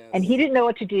goodness. And he didn't know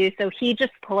what to do, so he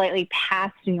just politely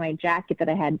passed me my jacket that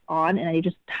I had on, and I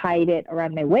just tied it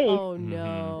around my waist. Oh,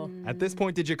 no. At this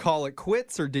point, did you call it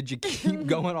quits or did you keep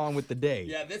going on with the day?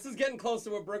 Yeah, this is getting close to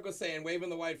what Brooke was saying, waving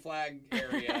the white flag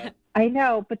area. I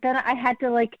know, but then I had to,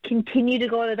 like, continue to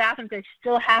go to the bathroom because I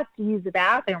still have to use the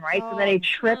bathroom, right? So then I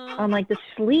tripped on, like, the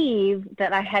sleeve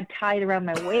that I had tied around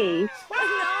my waist.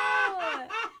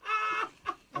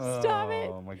 Stop it.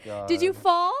 Oh, my God. Did you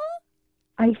fall?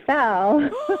 I fell.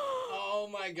 Oh,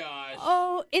 my gosh.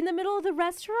 Oh, in the middle of the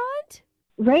restaurant?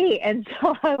 Right, and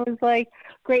so I was like,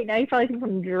 great, now you probably think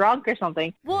I'm drunk or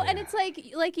something. Well, and it's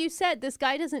like you said, this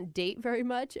guy doesn't date very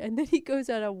much, and then he goes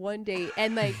out on one date,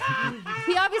 and like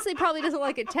he obviously probably doesn't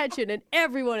like attention, and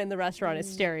everyone in the restaurant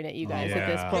is staring at you guys at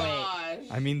this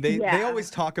point. I mean, they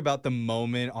always talk about the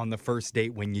moment on the first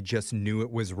date when you just knew it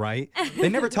was right. They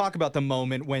never talk about the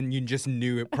moment when you just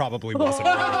knew it probably wasn't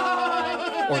right.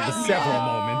 Or the several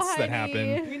moments that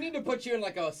happen. We need to put you in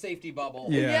like a safety bubble.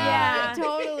 Yeah.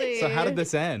 Totally. So how did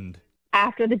this end?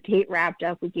 After the date wrapped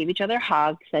up, we gave each other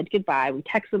hugs, said goodbye. We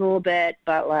texted a little bit,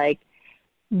 but like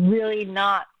really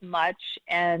not much.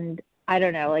 And I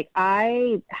don't know, like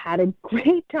I had a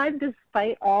great time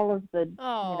despite all of the,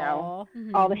 all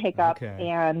the hiccups. Okay.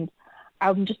 And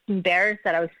I'm just embarrassed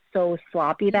that I was so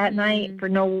sloppy that night for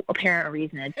no apparent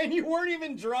reason. And you weren't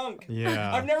even drunk.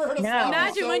 Yeah. I've never heard of sloppy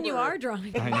Imagine when you sober. are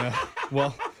drunk. I know.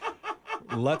 Well,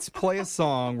 let's play a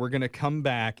song. We're going to come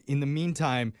back. In the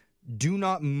meantime, do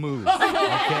not move,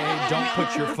 okay? Don't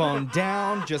put your phone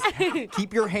down. Just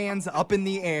keep your hands up in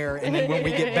the air. And then when we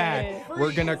get back,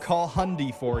 we're going to call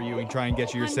Hundy for you and try and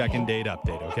get you your second date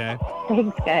update, okay?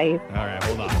 Thanks, guys. All right,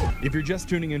 hold on. If you're just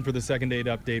tuning in for the second date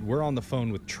update, we're on the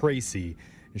phone with Tracy.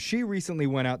 She recently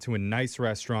went out to a nice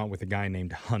restaurant with a guy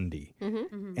named Hundy.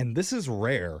 And this is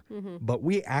rare, but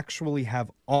we actually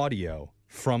have audio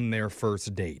from their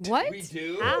first date. What? We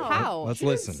do? How? Let's She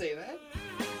didn't listen. say that.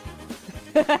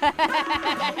 Oh,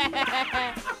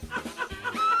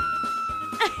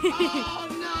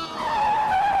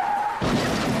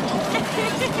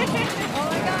 Oh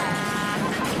my god.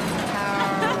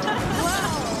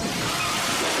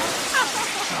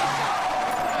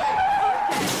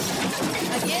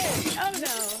 Again. Oh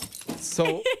no.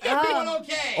 So, Everyone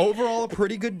okay? overall, a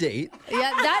pretty good date. Yeah,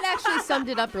 that actually summed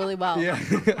it up really well. Yeah.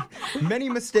 Many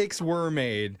mistakes were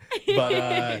made, but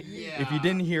if you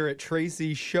didn't hear it,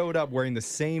 Tracy showed up wearing the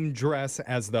same dress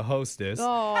as the hostess.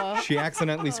 Aw. She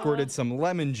accidentally squirted some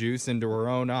lemon juice into her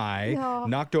own eye, Aw.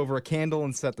 knocked over a candle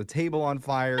and set the table on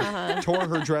fire, tore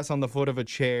her dress on the foot of a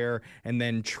chair, and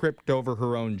then tripped over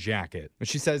her own jacket.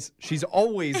 She says she's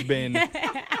always been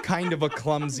kind of a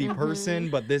clumsy person,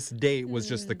 but this date was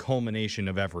just the culmination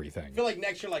of everything. I feel like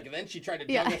next year, like, then she tried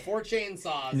to Yeah. juggle 4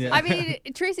 chainsaws. Yeah. I mean,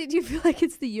 Tracy, do you feel like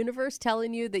it's the universe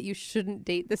telling you that you shouldn't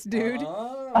date this dude?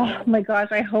 Oh my gosh,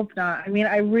 I hope not. I mean,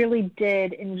 I really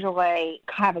did enjoy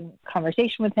having a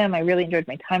conversation with him. I really enjoyed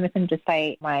my time with him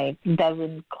despite my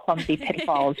dozen clumsy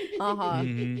pitfalls. Uh-huh.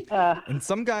 Mhm. And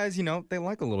some guys, you know, they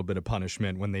like a little bit of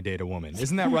punishment when they date a woman.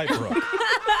 Isn't that right, Brooke?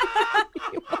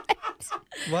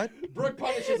 What? Brooke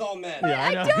punishes all men. Yeah,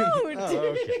 I know. don't. Oh,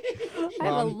 okay. I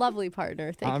have a lovely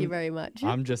partner. Thank you very much.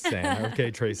 I'm just saying. Okay,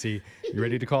 Tracy, you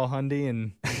ready to call Hundy?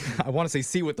 And I want to say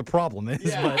see what the problem is,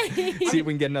 but see if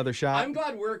we can get another shot. I'm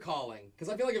glad we're calling, because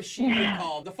I feel like if she would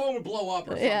call, the phone would blow up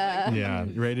or something. Yeah.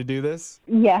 You ready to do this?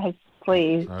 Yes,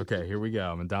 please. Okay, here we go.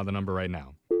 I'm going to dial the number right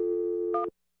now.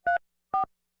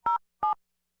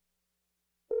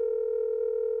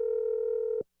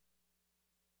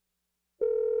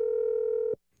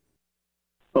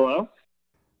 Hello?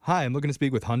 Hi, I'm looking to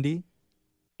speak with Hundy.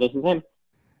 This is him.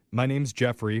 My name's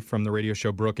Jeffrey from the radio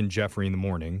show Brooke and Jeffrey in the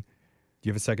Morning. Do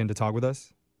you have a second to talk with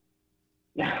us?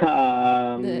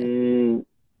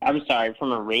 I'm sorry,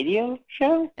 from a radio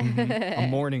show? A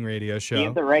morning radio show. Do you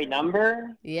have the right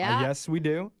number? Yeah. Yes, we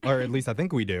do. Or at least I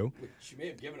think we do. She may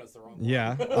have given us the wrong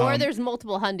Yeah. Or there's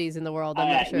multiple Hundies in the world. I'm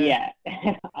not sure. Yeah.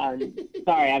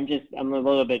 Sorry, I'm a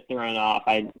little bit thrown off.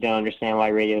 I don't understand why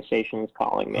radio station is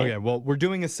calling me. Okay, well, we're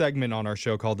doing a segment on our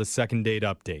show called the Second Date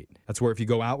Update. That's where if you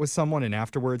go out with someone and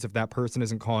afterwards, if that person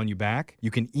isn't calling you back, you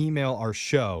can email our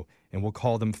show and we'll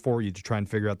call them for you to try and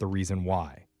figure out the reason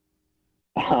why.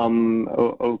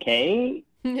 Okay.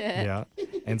 Yeah.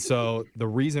 And so the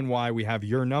reason why we have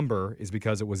your number is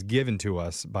because it was given to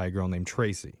us by a girl named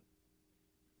Tracy.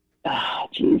 Oh,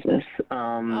 Jesus.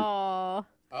 Oh.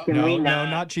 No,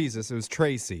 not Jesus. It was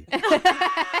Tracy.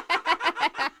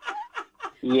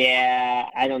 Yeah,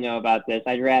 I don't know about this.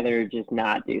 I'd rather just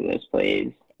not do this,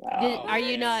 please. Are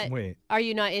you not? Wait. Are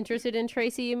you not interested in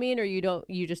Tracy? You mean, or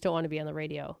you just don't want to be on the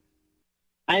radio?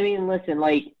 I mean, listen,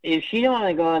 like, if she don't want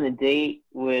to go on a date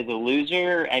with a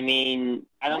loser, I mean,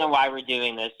 I don't know why we're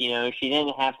doing this. You know, she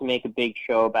didn't have to make a big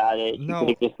show about it. She could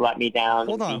have just let me down.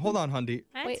 Hold on, Hundi.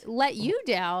 Wait, let you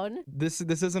down? This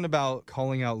isn't about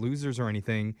calling out losers or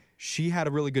anything. She had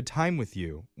a really good time with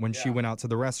you when she went out to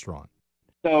the restaurant.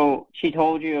 So she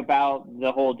told you about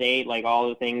the whole date, like all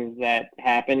the things that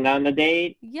happened on the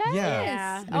date? Yes.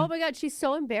 Yeah. Oh my God, she's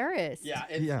so embarrassed. Yeah,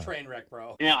 it's a train wreck,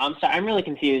 bro. No, I'm sorry. I'm really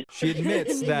confused. She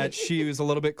admits that she was a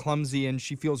little bit clumsy and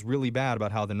she feels really bad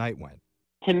about how the night went.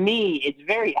 To me, it's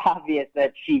very obvious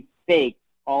that she faked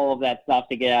all of that stuff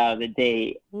to get out of the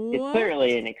date. It's What?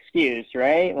 clearly an excuse,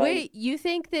 right? Like, Wait, you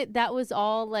think that was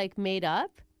all like made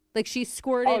up? Like she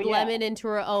squirted lemon into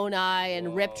her own eye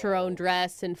and ripped her own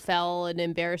dress and fell and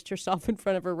embarrassed herself in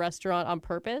front of a restaurant on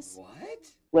purpose?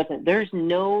 What? listen, there's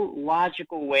no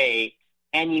logical way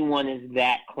anyone is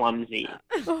that clumsy.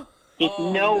 Just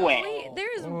no way. Wait,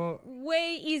 there's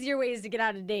way easier ways to get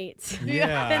out of dates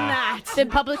Yeah. than that. Than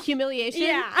public humiliation?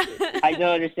 Yeah. I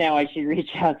don't understand why she'd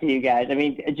reach out to you guys. I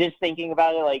mean, just thinking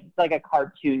about it, like it's like a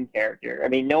cartoon character. I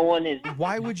mean, no one is.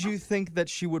 Why would you think that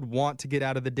she would want to get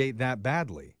out of the date that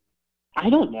badly? I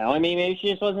don't know. I mean, maybe she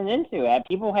just wasn't into it.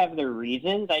 People have their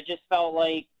reasons. I just felt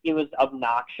like it was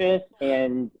obnoxious.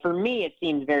 And for me, it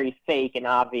seems very fake and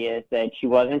obvious that she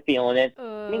wasn't feeling it.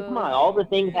 I mean, come on. All the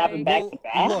things happen back to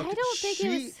back. Look, I don't think it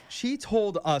was... she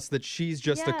told us that she's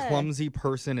just a clumsy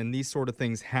person and these sort of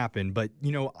things happen. But,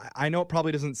 you know, I know it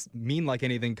probably doesn't mean like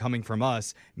anything coming from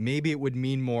us. Maybe it would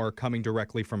mean more coming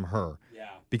directly from her. Yeah.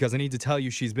 Because I need to tell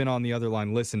you, she's been on the other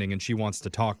line listening and she wants to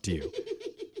talk to you.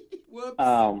 Whoops.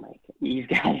 Oh, my God. You've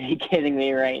got to be kidding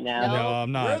me right now. No,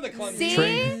 I'm not. We're the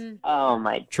clumsy. Oh,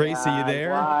 my God. Tracy, you there?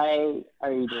 Why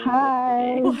are you doing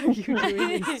Hi. Why are you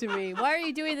doing this to me? Why are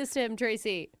you doing this to him,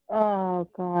 Tracy? Oh,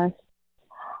 gosh.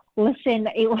 Listen,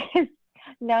 it was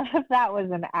none of that was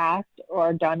an act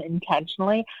or done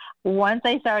intentionally. Once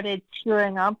I started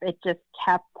tearing up, it just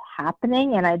kept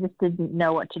happening, and I just didn't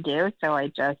know what to do. So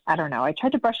I don't know. I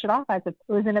tried to brush it off as if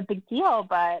it wasn't a big deal,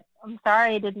 but I'm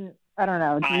sorry I didn't. I don't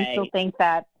know. Do you still think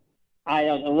that? I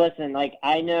don't know. Listen, like,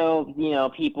 I know, there are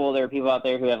people out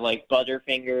there who have, like,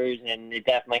 butterfingers, and it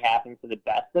definitely happens to the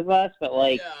best of us, but,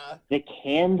 like, the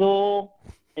candle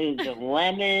is the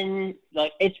lemon.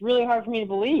 Like, it's really hard for me to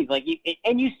believe. Like,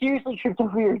 you seriously tripped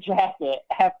over your jacket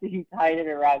after you tied it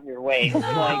around your waist.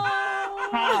 Like,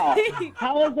 how?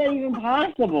 How is that even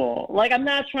possible? Like, I'm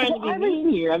not trying to be mean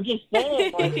here. I'm just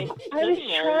saying. Like, I was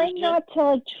trying not to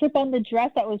like trip on the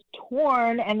dress that was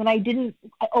torn, and then I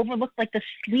overlooked like the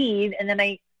sleeve, and then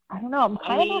I don't know. I'm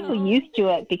kind of also used to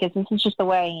it because this is just the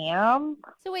way I am.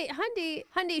 So wait,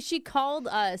 Hundi, she called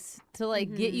us to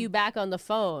like get you back on the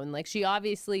phone. Like she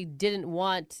obviously didn't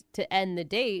want to end the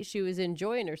date. She was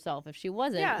enjoying herself. If she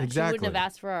wasn't, she Exactly. wouldn't have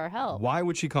asked for our help. Why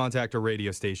would she contact a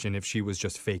radio station if she was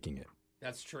just faking it?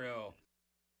 That's true.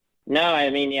 No, I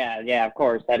mean, yeah, of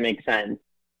course, that makes sense.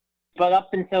 But up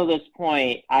until this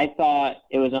point, I thought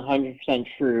it was 100%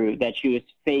 true that she was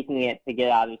faking it to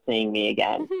get out of seeing me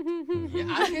again.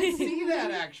 Yeah, I can see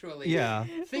that actually. Yeah.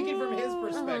 Thinking from his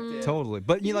perspective. Totally.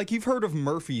 But you've heard of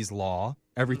Murphy's Law.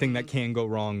 Everything that can go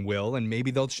wrong will, and maybe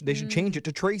they should change it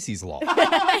to Tracy's Law. What do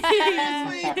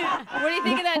you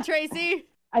think of that, Tracy?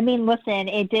 I mean, listen,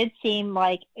 it did seem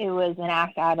like it was an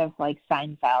act out of like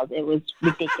Seinfeld. It was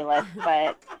ridiculous,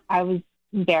 but I was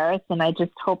embarrassed, and I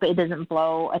just hope it doesn't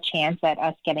blow a chance at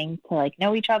us getting to like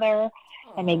know each other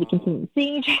and maybe continue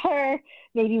seeing each other,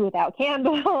 maybe without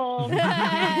candles.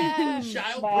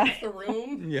 Child breaks the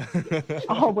room. Yeah.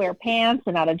 I'll wear pants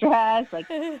and not a dress. Like,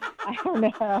 I don't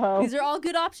know. These are all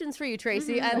good options for you,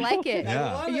 Tracy. I like it.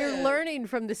 Yeah. You're learning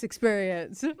from this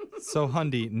experience. So,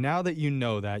 Hundi, now that you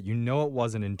know it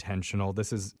wasn't intentional,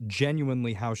 this is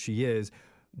genuinely how she is,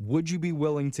 Would you be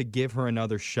willing to give her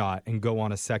another shot and go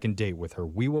on a second date with her?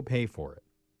 We will pay for it.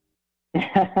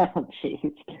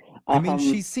 Jeez. I mean,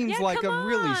 she seems Yeah, like a come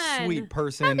really on. sweet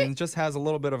person and just has a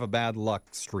little bit of a bad luck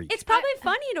streak. It's probably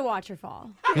funny to watch her fall.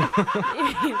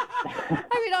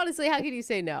 I mean, honestly, how can you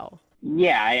say no?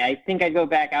 Yeah, I think I'd go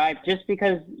back out just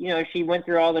because, she went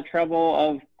through all the trouble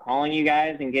of calling you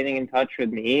guys and getting in touch with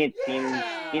me. It seems,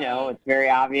 it's very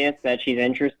obvious that she's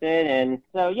interested. And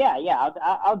so, yeah,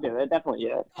 I'll do it. Definitely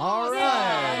do it. All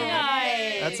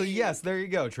right. That's a yes. There you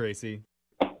go, Tracy.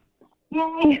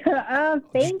 Yay.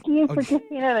 Thank you for giving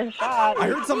me another shot. I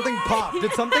heard something pop.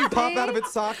 Did something pop out of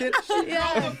its socket?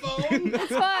 Yeah,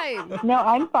 it's fine. No,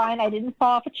 I'm fine. I didn't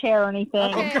fall off a chair or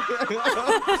anything. Okay.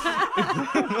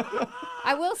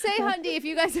 I will say, Hundy, if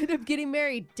you guys end up getting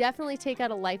married, definitely take out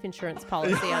a life insurance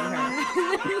policy on her.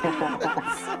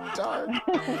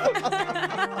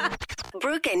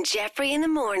 Brooke and Jeffrey in the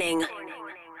morning.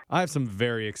 I have some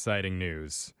very exciting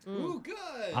news. Ooh,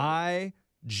 good.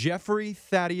 Jeffrey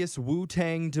Thaddeus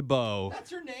Wu-Tang DeBow. That's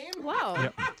her name? Wow.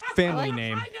 Yep. Family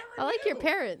name. I like your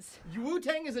parents.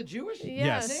 Wu-Tang is a Jewish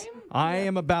Yes. name? I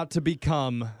am about to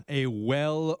become a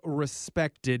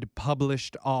well-respected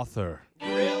published author.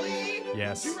 Really?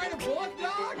 Yes. Did you write a book,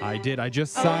 dog? I did. I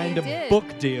just Oh, signed you a did.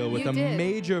 book deal with You a did.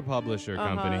 major publisher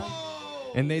company.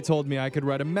 And they told me I could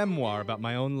write a memoir about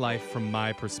my own life from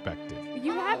my perspective.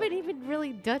 You haven't even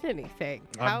really done anything.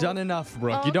 I've done enough,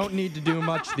 Brooke. You don't need to do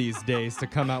much these days to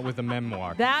come out with a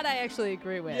memoir. That I actually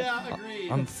agree with. Yeah, agreed.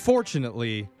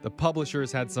 Unfortunately, the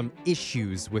publishers had some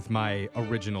issues with my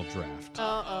original draft.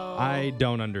 Uh-oh. I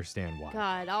don't understand why.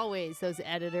 God, always those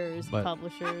editors, But-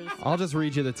 publishers. I'll just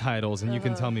read you the titles and you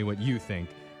can tell me what you think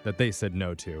that they said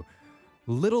no to.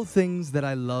 Little things that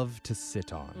I love to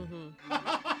sit on.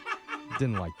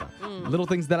 Didn't like that. Little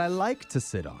things that I like to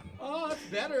sit on. Oh, that's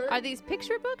better. Are these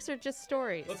picture books or just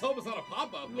stories? Let's hope it's not a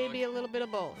pop-up. Maybe a little bit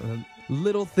of both.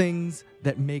 Little things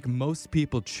that make most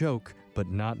people choke, but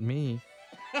not me.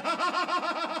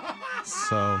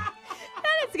 So,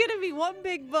 That is going to be one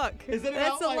big book. Is it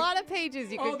That's about, a like- lot of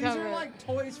pages you Oh, could these cover. are like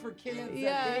toys for kids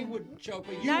Yeah. that they would choke,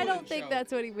 but you I wouldn't don't think choke.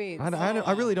 that's what he means.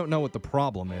 I really don't know what the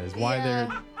problem is. Why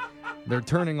they're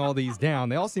turning all these down.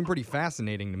 They all seem pretty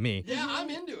fascinating to me. Yeah, I'm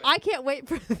into it. I can't wait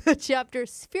for the chapter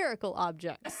Spherical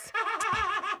Objects.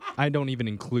 I don't even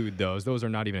include those. Those are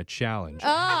not even a challenge.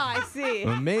 Ah, I see.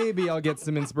 Well, maybe I'll get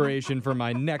some inspiration for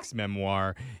my next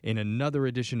memoir in another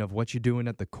edition of What You Doing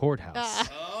at the Courthouse.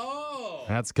 Oh.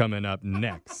 That's coming up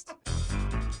next.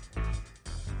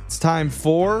 It's time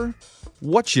for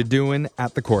What You Doing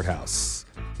at the Courthouse,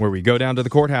 where we go down to the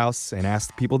courthouse and ask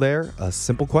the people there a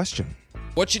simple question.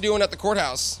 What you doing at the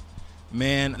courthouse?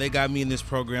 Man, they got me in this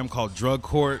program called Drug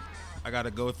Court. I got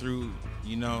to go through,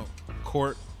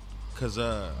 court because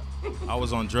I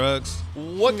was on drugs.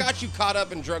 What got you caught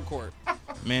up in drug court?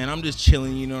 Man, I'm just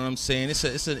chilling, you know what I'm saying?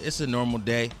 It's a normal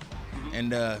day. And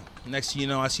next thing you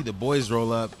know, I see the boys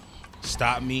roll up,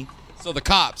 stop me. So the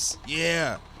cops?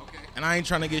 Yeah. Okay. And I ain't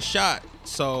trying to get shot.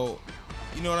 So,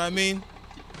 you know what I mean?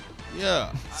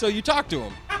 Yeah. So you talk to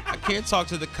them? I can't talk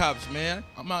to the cops, man.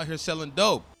 I'm out here selling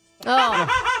dope. Oh.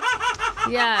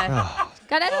 Yeah.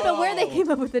 God, I don't know where they came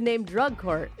up with the name Drug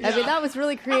Court. I mean, that was a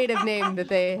really creative name that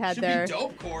they had Should there. be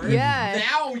Dope Court. Yeah.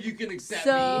 Now you can accept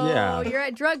So me. Yeah. you're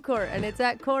at Drug Court, and it's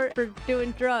at court for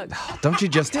doing drugs. Don't you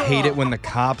just hate it when the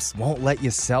cops won't let you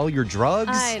sell your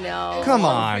drugs? I know. Come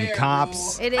on,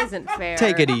 cops. It isn't fair.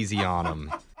 Take it easy on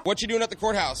them. What you doing at the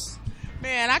courthouse?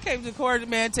 Man, I came to court,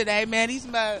 man, today, man. These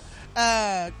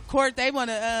court, they want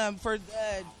to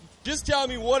Just tell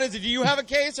me, what is it? Do you have a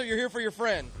case or you're here for your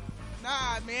friend?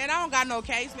 Nah, man, I don't got no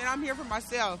case, man. I'm here for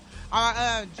myself.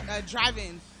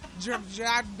 Driving,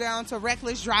 drive down to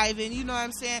reckless driving. You know what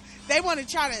I'm saying? They want to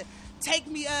try to take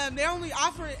me. They only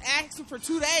asking for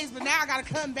 2 days, but now I gotta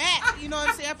come back. You know what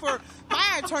I'm saying? For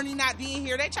my attorney not being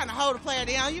here, they trying to hold a player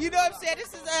down. You know what I'm saying?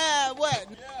 This is what?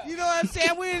 You know what I'm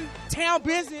saying? We're in town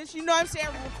business. You know what I'm saying?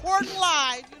 Recording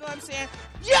live. You know what I'm saying?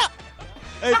 Yeah.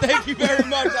 Hey, thank you very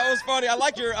much. That was funny. I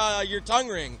like your tongue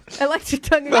ring. I like your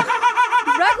tongue ring.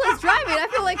 Reckless driving. I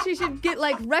feel like she should get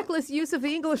reckless use of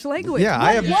the English language. Yeah, What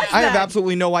I have was I have that?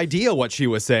 absolutely no idea what she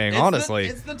was saying, honestly.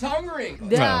 It's the tongue ring.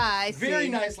 Yeah, Oh. I see. Very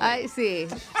nicely. I see.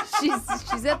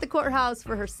 She's at the courthouse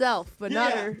for herself, but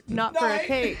not for a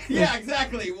case. Yeah,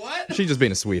 exactly. What? She's just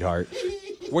being a sweetheart.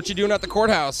 What you doing at the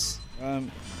courthouse? I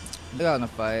got in a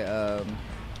fight.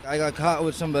 I got caught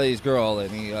with somebody's girl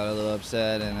and he got a little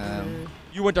upset and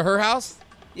You went to her house?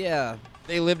 yeah.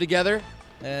 They live together?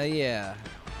 Yeah.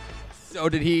 So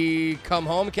did he come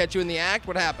home, catch you in the act?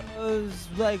 What happened? It was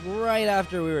right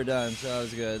after we were done, so that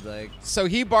was good. So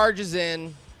he barges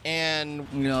in, and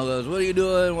goes, "What are you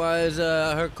doing? Why is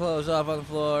her clothes off on the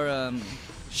floor?"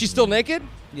 She's still naked?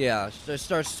 Yeah, she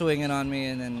starts swinging on me,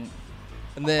 and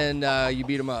then you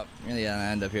beat him up. Yeah,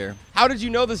 I end up here. How did you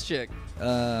know this chick?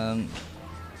 Been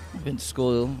to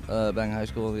school, back in high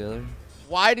school together.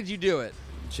 Why did you do it?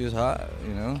 She was hot,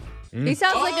 He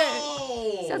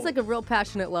sounds like a real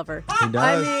passionate lover. He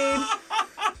does. I mean,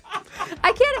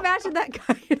 I can't imagine that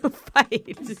guy in a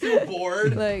fight. Still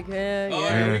bored. Like,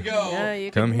 here we go. Yeah,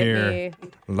 you Come can hit here. me.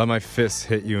 Let my fists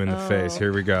hit you in the face.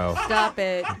 Here we go. Stop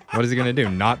it. What is he going to do?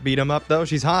 Not beat him up, though?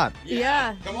 She's hot.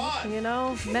 Yeah. Come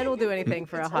on. Men will do anything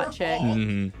for a hot chick.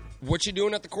 Mm-hmm. What you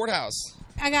doing at the courthouse?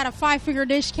 I got a 5-figure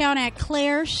discount at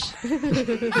Claire's. So,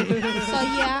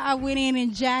 yeah, I went in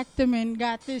and jacked them and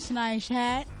got this nice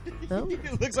hat.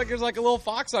 It looks like there's like a little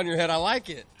fox on your head. I like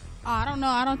it. I don't know.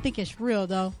 I don't think it's real,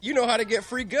 though. You know how to get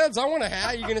free goods. I want a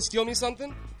hat. You gonna steal me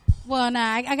something? Well, nah,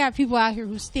 I got people out here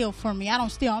who steal from me. I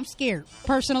don't steal. I'm scared.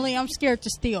 Personally, I'm scared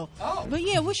to steal. Oh. But,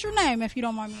 yeah, what's your name, if you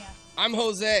don't mind me asking? I'm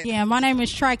Jose. Yeah, my name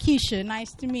is Trikeisha.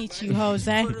 Nice to meet you,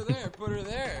 Jose. Put her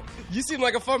there. You seem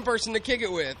like a fun person to kick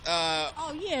it with.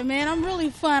 Oh, yeah, man, I'm really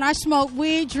fun. I smoke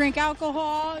weed, drink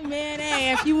alcohol. Man,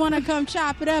 hey, if you want to come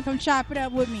chop it up, chop it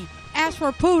up with me. Ask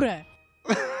for Puda.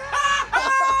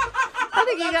 I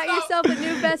think you got yourself a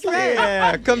new best friend.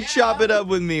 Yeah, come chop it up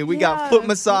with me. We got foot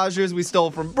massagers we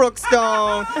stole from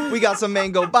Brookstone. We got some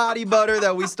mango body butter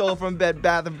that we stole from Bed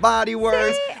Bath & Body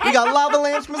Works. We got lava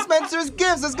lamps from Spencer's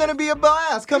Gifts. It's going to be a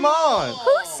blast. Come on.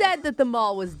 Who said that the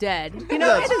mall was dead? It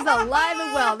is alive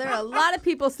and well. There are a lot of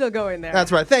people still going there.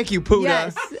 That's right. Thank you, Puda.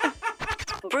 Yes.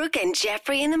 Brooke and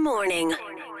Jeffrey in the morning.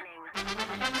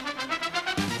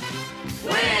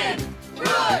 Win!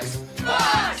 Brooks!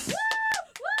 Box!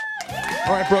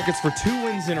 All right, Brooke, it's for 2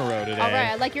 wins in a row today. All right,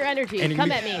 I like your energy. And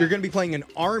Come at me. You're going to be playing an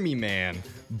army man,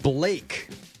 Blake.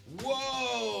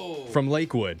 Whoa! From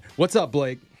Lakewood. What's up,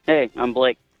 Blake? Hey, I'm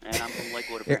Blake, and I'm from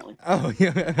Lakewood, apparently. Oh,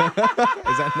 yeah.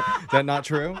 Is that not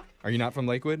true? Are you not from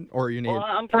Lakewood? Or are you named? Well,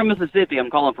 I'm from Mississippi. I'm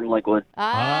calling from Lakewood.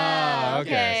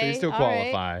 Okay. So you still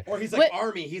qualify. Or he's like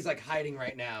Army. He's like hiding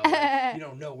right now. Like, you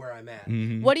don't know where I'm at.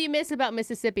 Mm-hmm. What do you miss about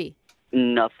Mississippi?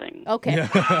 Nothing. Okay.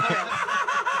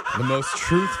 The most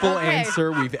truthful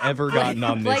answer we've ever gotten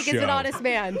on this Blake show. is an honest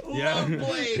man. Yeah.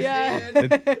 Yeah.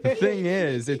 The thing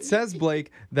is, it says,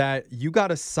 Blake, that you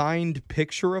got a signed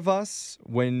picture of us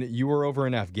when you were over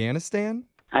in Afghanistan.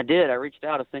 I did. I reached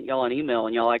out. I sent y'all an email,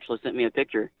 and y'all actually sent me a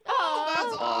picture. Oh,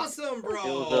 that's awesome, bro.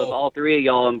 It was of all 3 of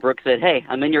y'all, and Brooke said, "Hey,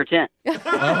 I'm in your tent." And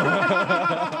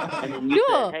then you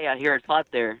said, "Hey, I hear it's hot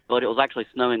there," but it was actually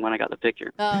snowing when I got the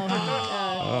picture.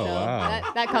 Wow.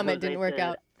 That comment didn't work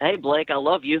out. Hey, Blake, I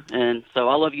love you, and so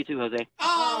I love you too, Jose.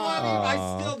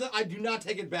 I do not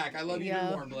take it back. I love you even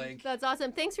more, Blake. That's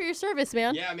awesome. Thanks for your service,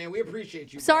 man. Yeah, man, we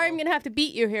appreciate you. Sorry, I'm gonna have to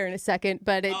beat you here in a second,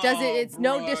 but it doesn't. It's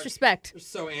no Brooke. disrespect. You're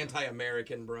so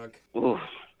anti-American, Brooke. Ooh.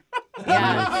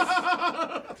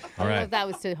 I don't know right. if that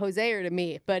was to Jose or to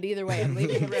me, but either way, I'm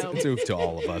leaving the room. It's to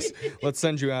all of us. Let's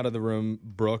send you out of the room,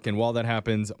 Brooke. And while that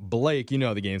happens, Blake, you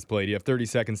know the game's played. You have 30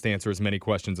 seconds to answer as many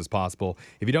questions as possible.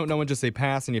 If you don't know one, just say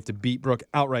pass, and you have to beat Brooke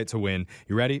outright to win.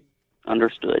 You ready?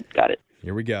 Understood. Got it.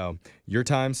 Here we go. Your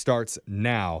time starts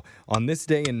now. On this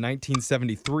day in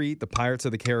 1973, the Pirates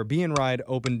of the Caribbean ride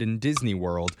opened in Disney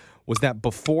World. Was that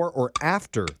before or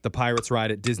after the Pirates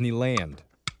ride at Disneyland?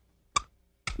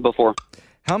 Before.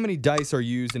 How many dice are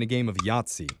used in a game of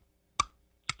Yahtzee?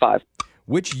 5.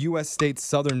 Which U.S. state's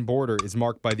southern border is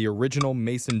marked by the original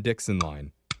Mason-Dixon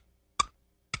line?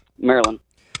 Maryland.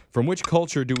 From which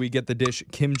culture do we get the dish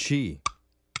kimchi?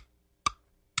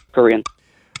 Korean.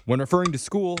 When referring to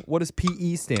school, what does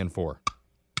PE stand for?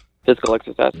 Physical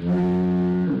exercise.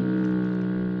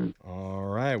 All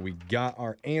right, we got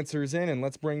our answers in, and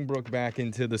let's bring Brooke back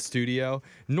into the studio.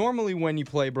 Normally when you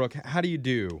play, Brooke, how do you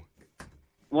do?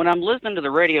 When I'm listening to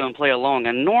the radio and play along,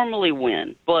 I normally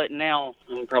win, but now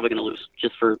I'm probably going to lose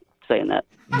just for saying that.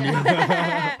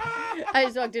 I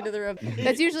just walked into the room.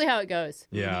 That's usually how it goes.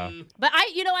 Yeah. But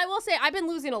I will say, I've been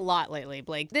losing a lot lately,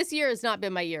 Blake. This year has not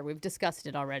been my year. We've discussed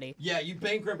it already. Yeah, you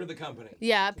bankrupted the company.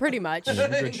 Yeah, pretty much.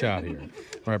 Good shot here.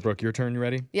 All right, Brooke, your turn. You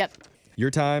ready? Yep.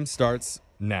 Your time starts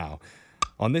now.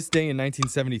 On this day in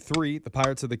 1973, the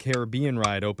Pirates of the Caribbean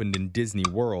ride opened in Disney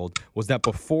World. Was that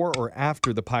before or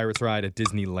after the Pirates ride at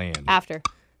Disneyland? After.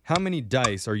 How many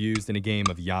dice are used in a game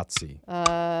of Yahtzee?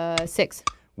 6.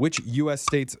 Which U.S.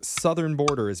 state's southern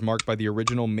border is marked by the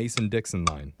original Mason-Dixon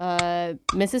line?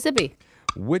 Mississippi.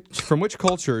 From which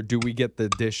culture do we get the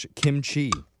dish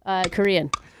kimchi?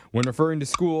 Korean. When referring to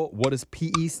school, what does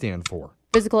PE stand for?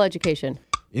 Physical education.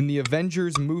 In the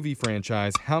Avengers movie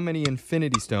franchise, how many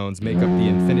Infinity Stones make up the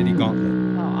Infinity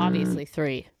Gauntlet? Oh, obviously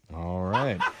 3. All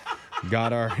right.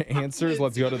 Got our answers.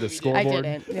 Let's go to the scoreboard.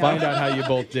 didn't, yeah. Find out how you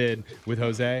both did with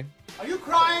Jose. Are you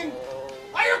crying?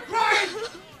 Are you crying?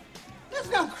 There's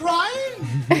no crying.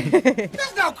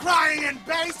 There's no crying in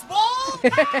baseball.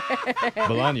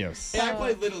 Bolaños. Yeah, I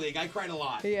played Little League. I cried a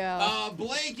lot. Yeah.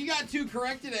 Blake, you got 2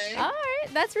 correct today. All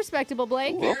right, that's respectable,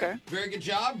 Blake. Very good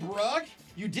job. Brooke,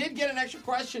 you did get an extra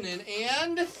question in,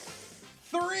 and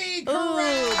 3 correct.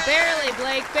 Ooh, barely,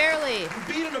 Blake, barely. You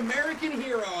beat an American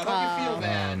hero. I hope you feel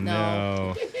bad.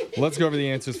 No. Let's go over the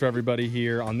answers for everybody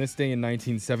here. On this day in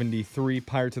 1973,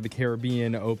 Pirates of the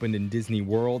Caribbean opened in Disney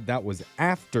World. That was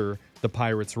after the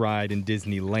Pirates ride in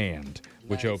Disneyland,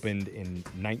 which opened in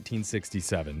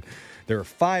 1967. There are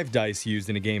 5 dice used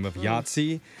in a game of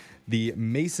Yahtzee. The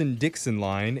Mason-Dixon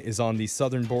line is on the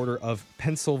southern border of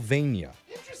Pennsylvania.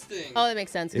 Interesting. Oh, that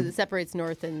makes sense because it separates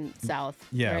north and south.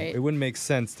 Yeah, right? it wouldn't make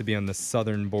sense to be on the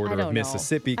southern border I of don't know.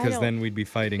 Mississippi I because don't- then we'd be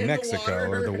fighting In the Mexico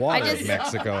or the water. water I of just-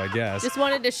 Mexico, I guess. Just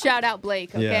wanted to shout out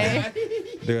Blake, okay? Yeah.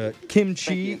 The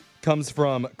kimchi comes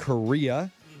from Korea,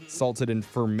 salted and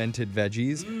fermented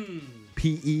veggies.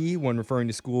 PE, when referring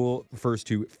to school, refers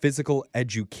to physical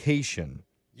education.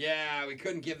 Yeah, we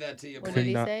couldn't give that to you. What did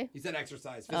he Blake. say? He said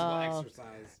exercise, physical exercise.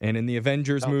 And in the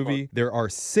Avengers movie, there are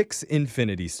 6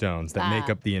 Infinity Stones that make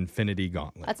Ah. up the Infinity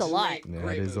Gauntlet. That's a lot. Yeah,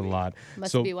 that is a lot.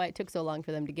 Must So be why it took so long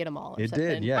for them to get them all. Or it something.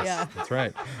 did, yes. Yeah. That's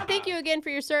right. Thank you again for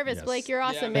your service, Yes. Blake. You're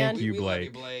awesome, man. Thank you,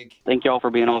 Blake. Thank y'all for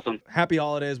being awesome. Happy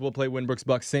holidays. We'll play Winbrooks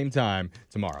Bucks same time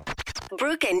tomorrow.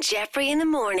 Brooke and Jeffrey in the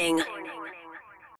morning.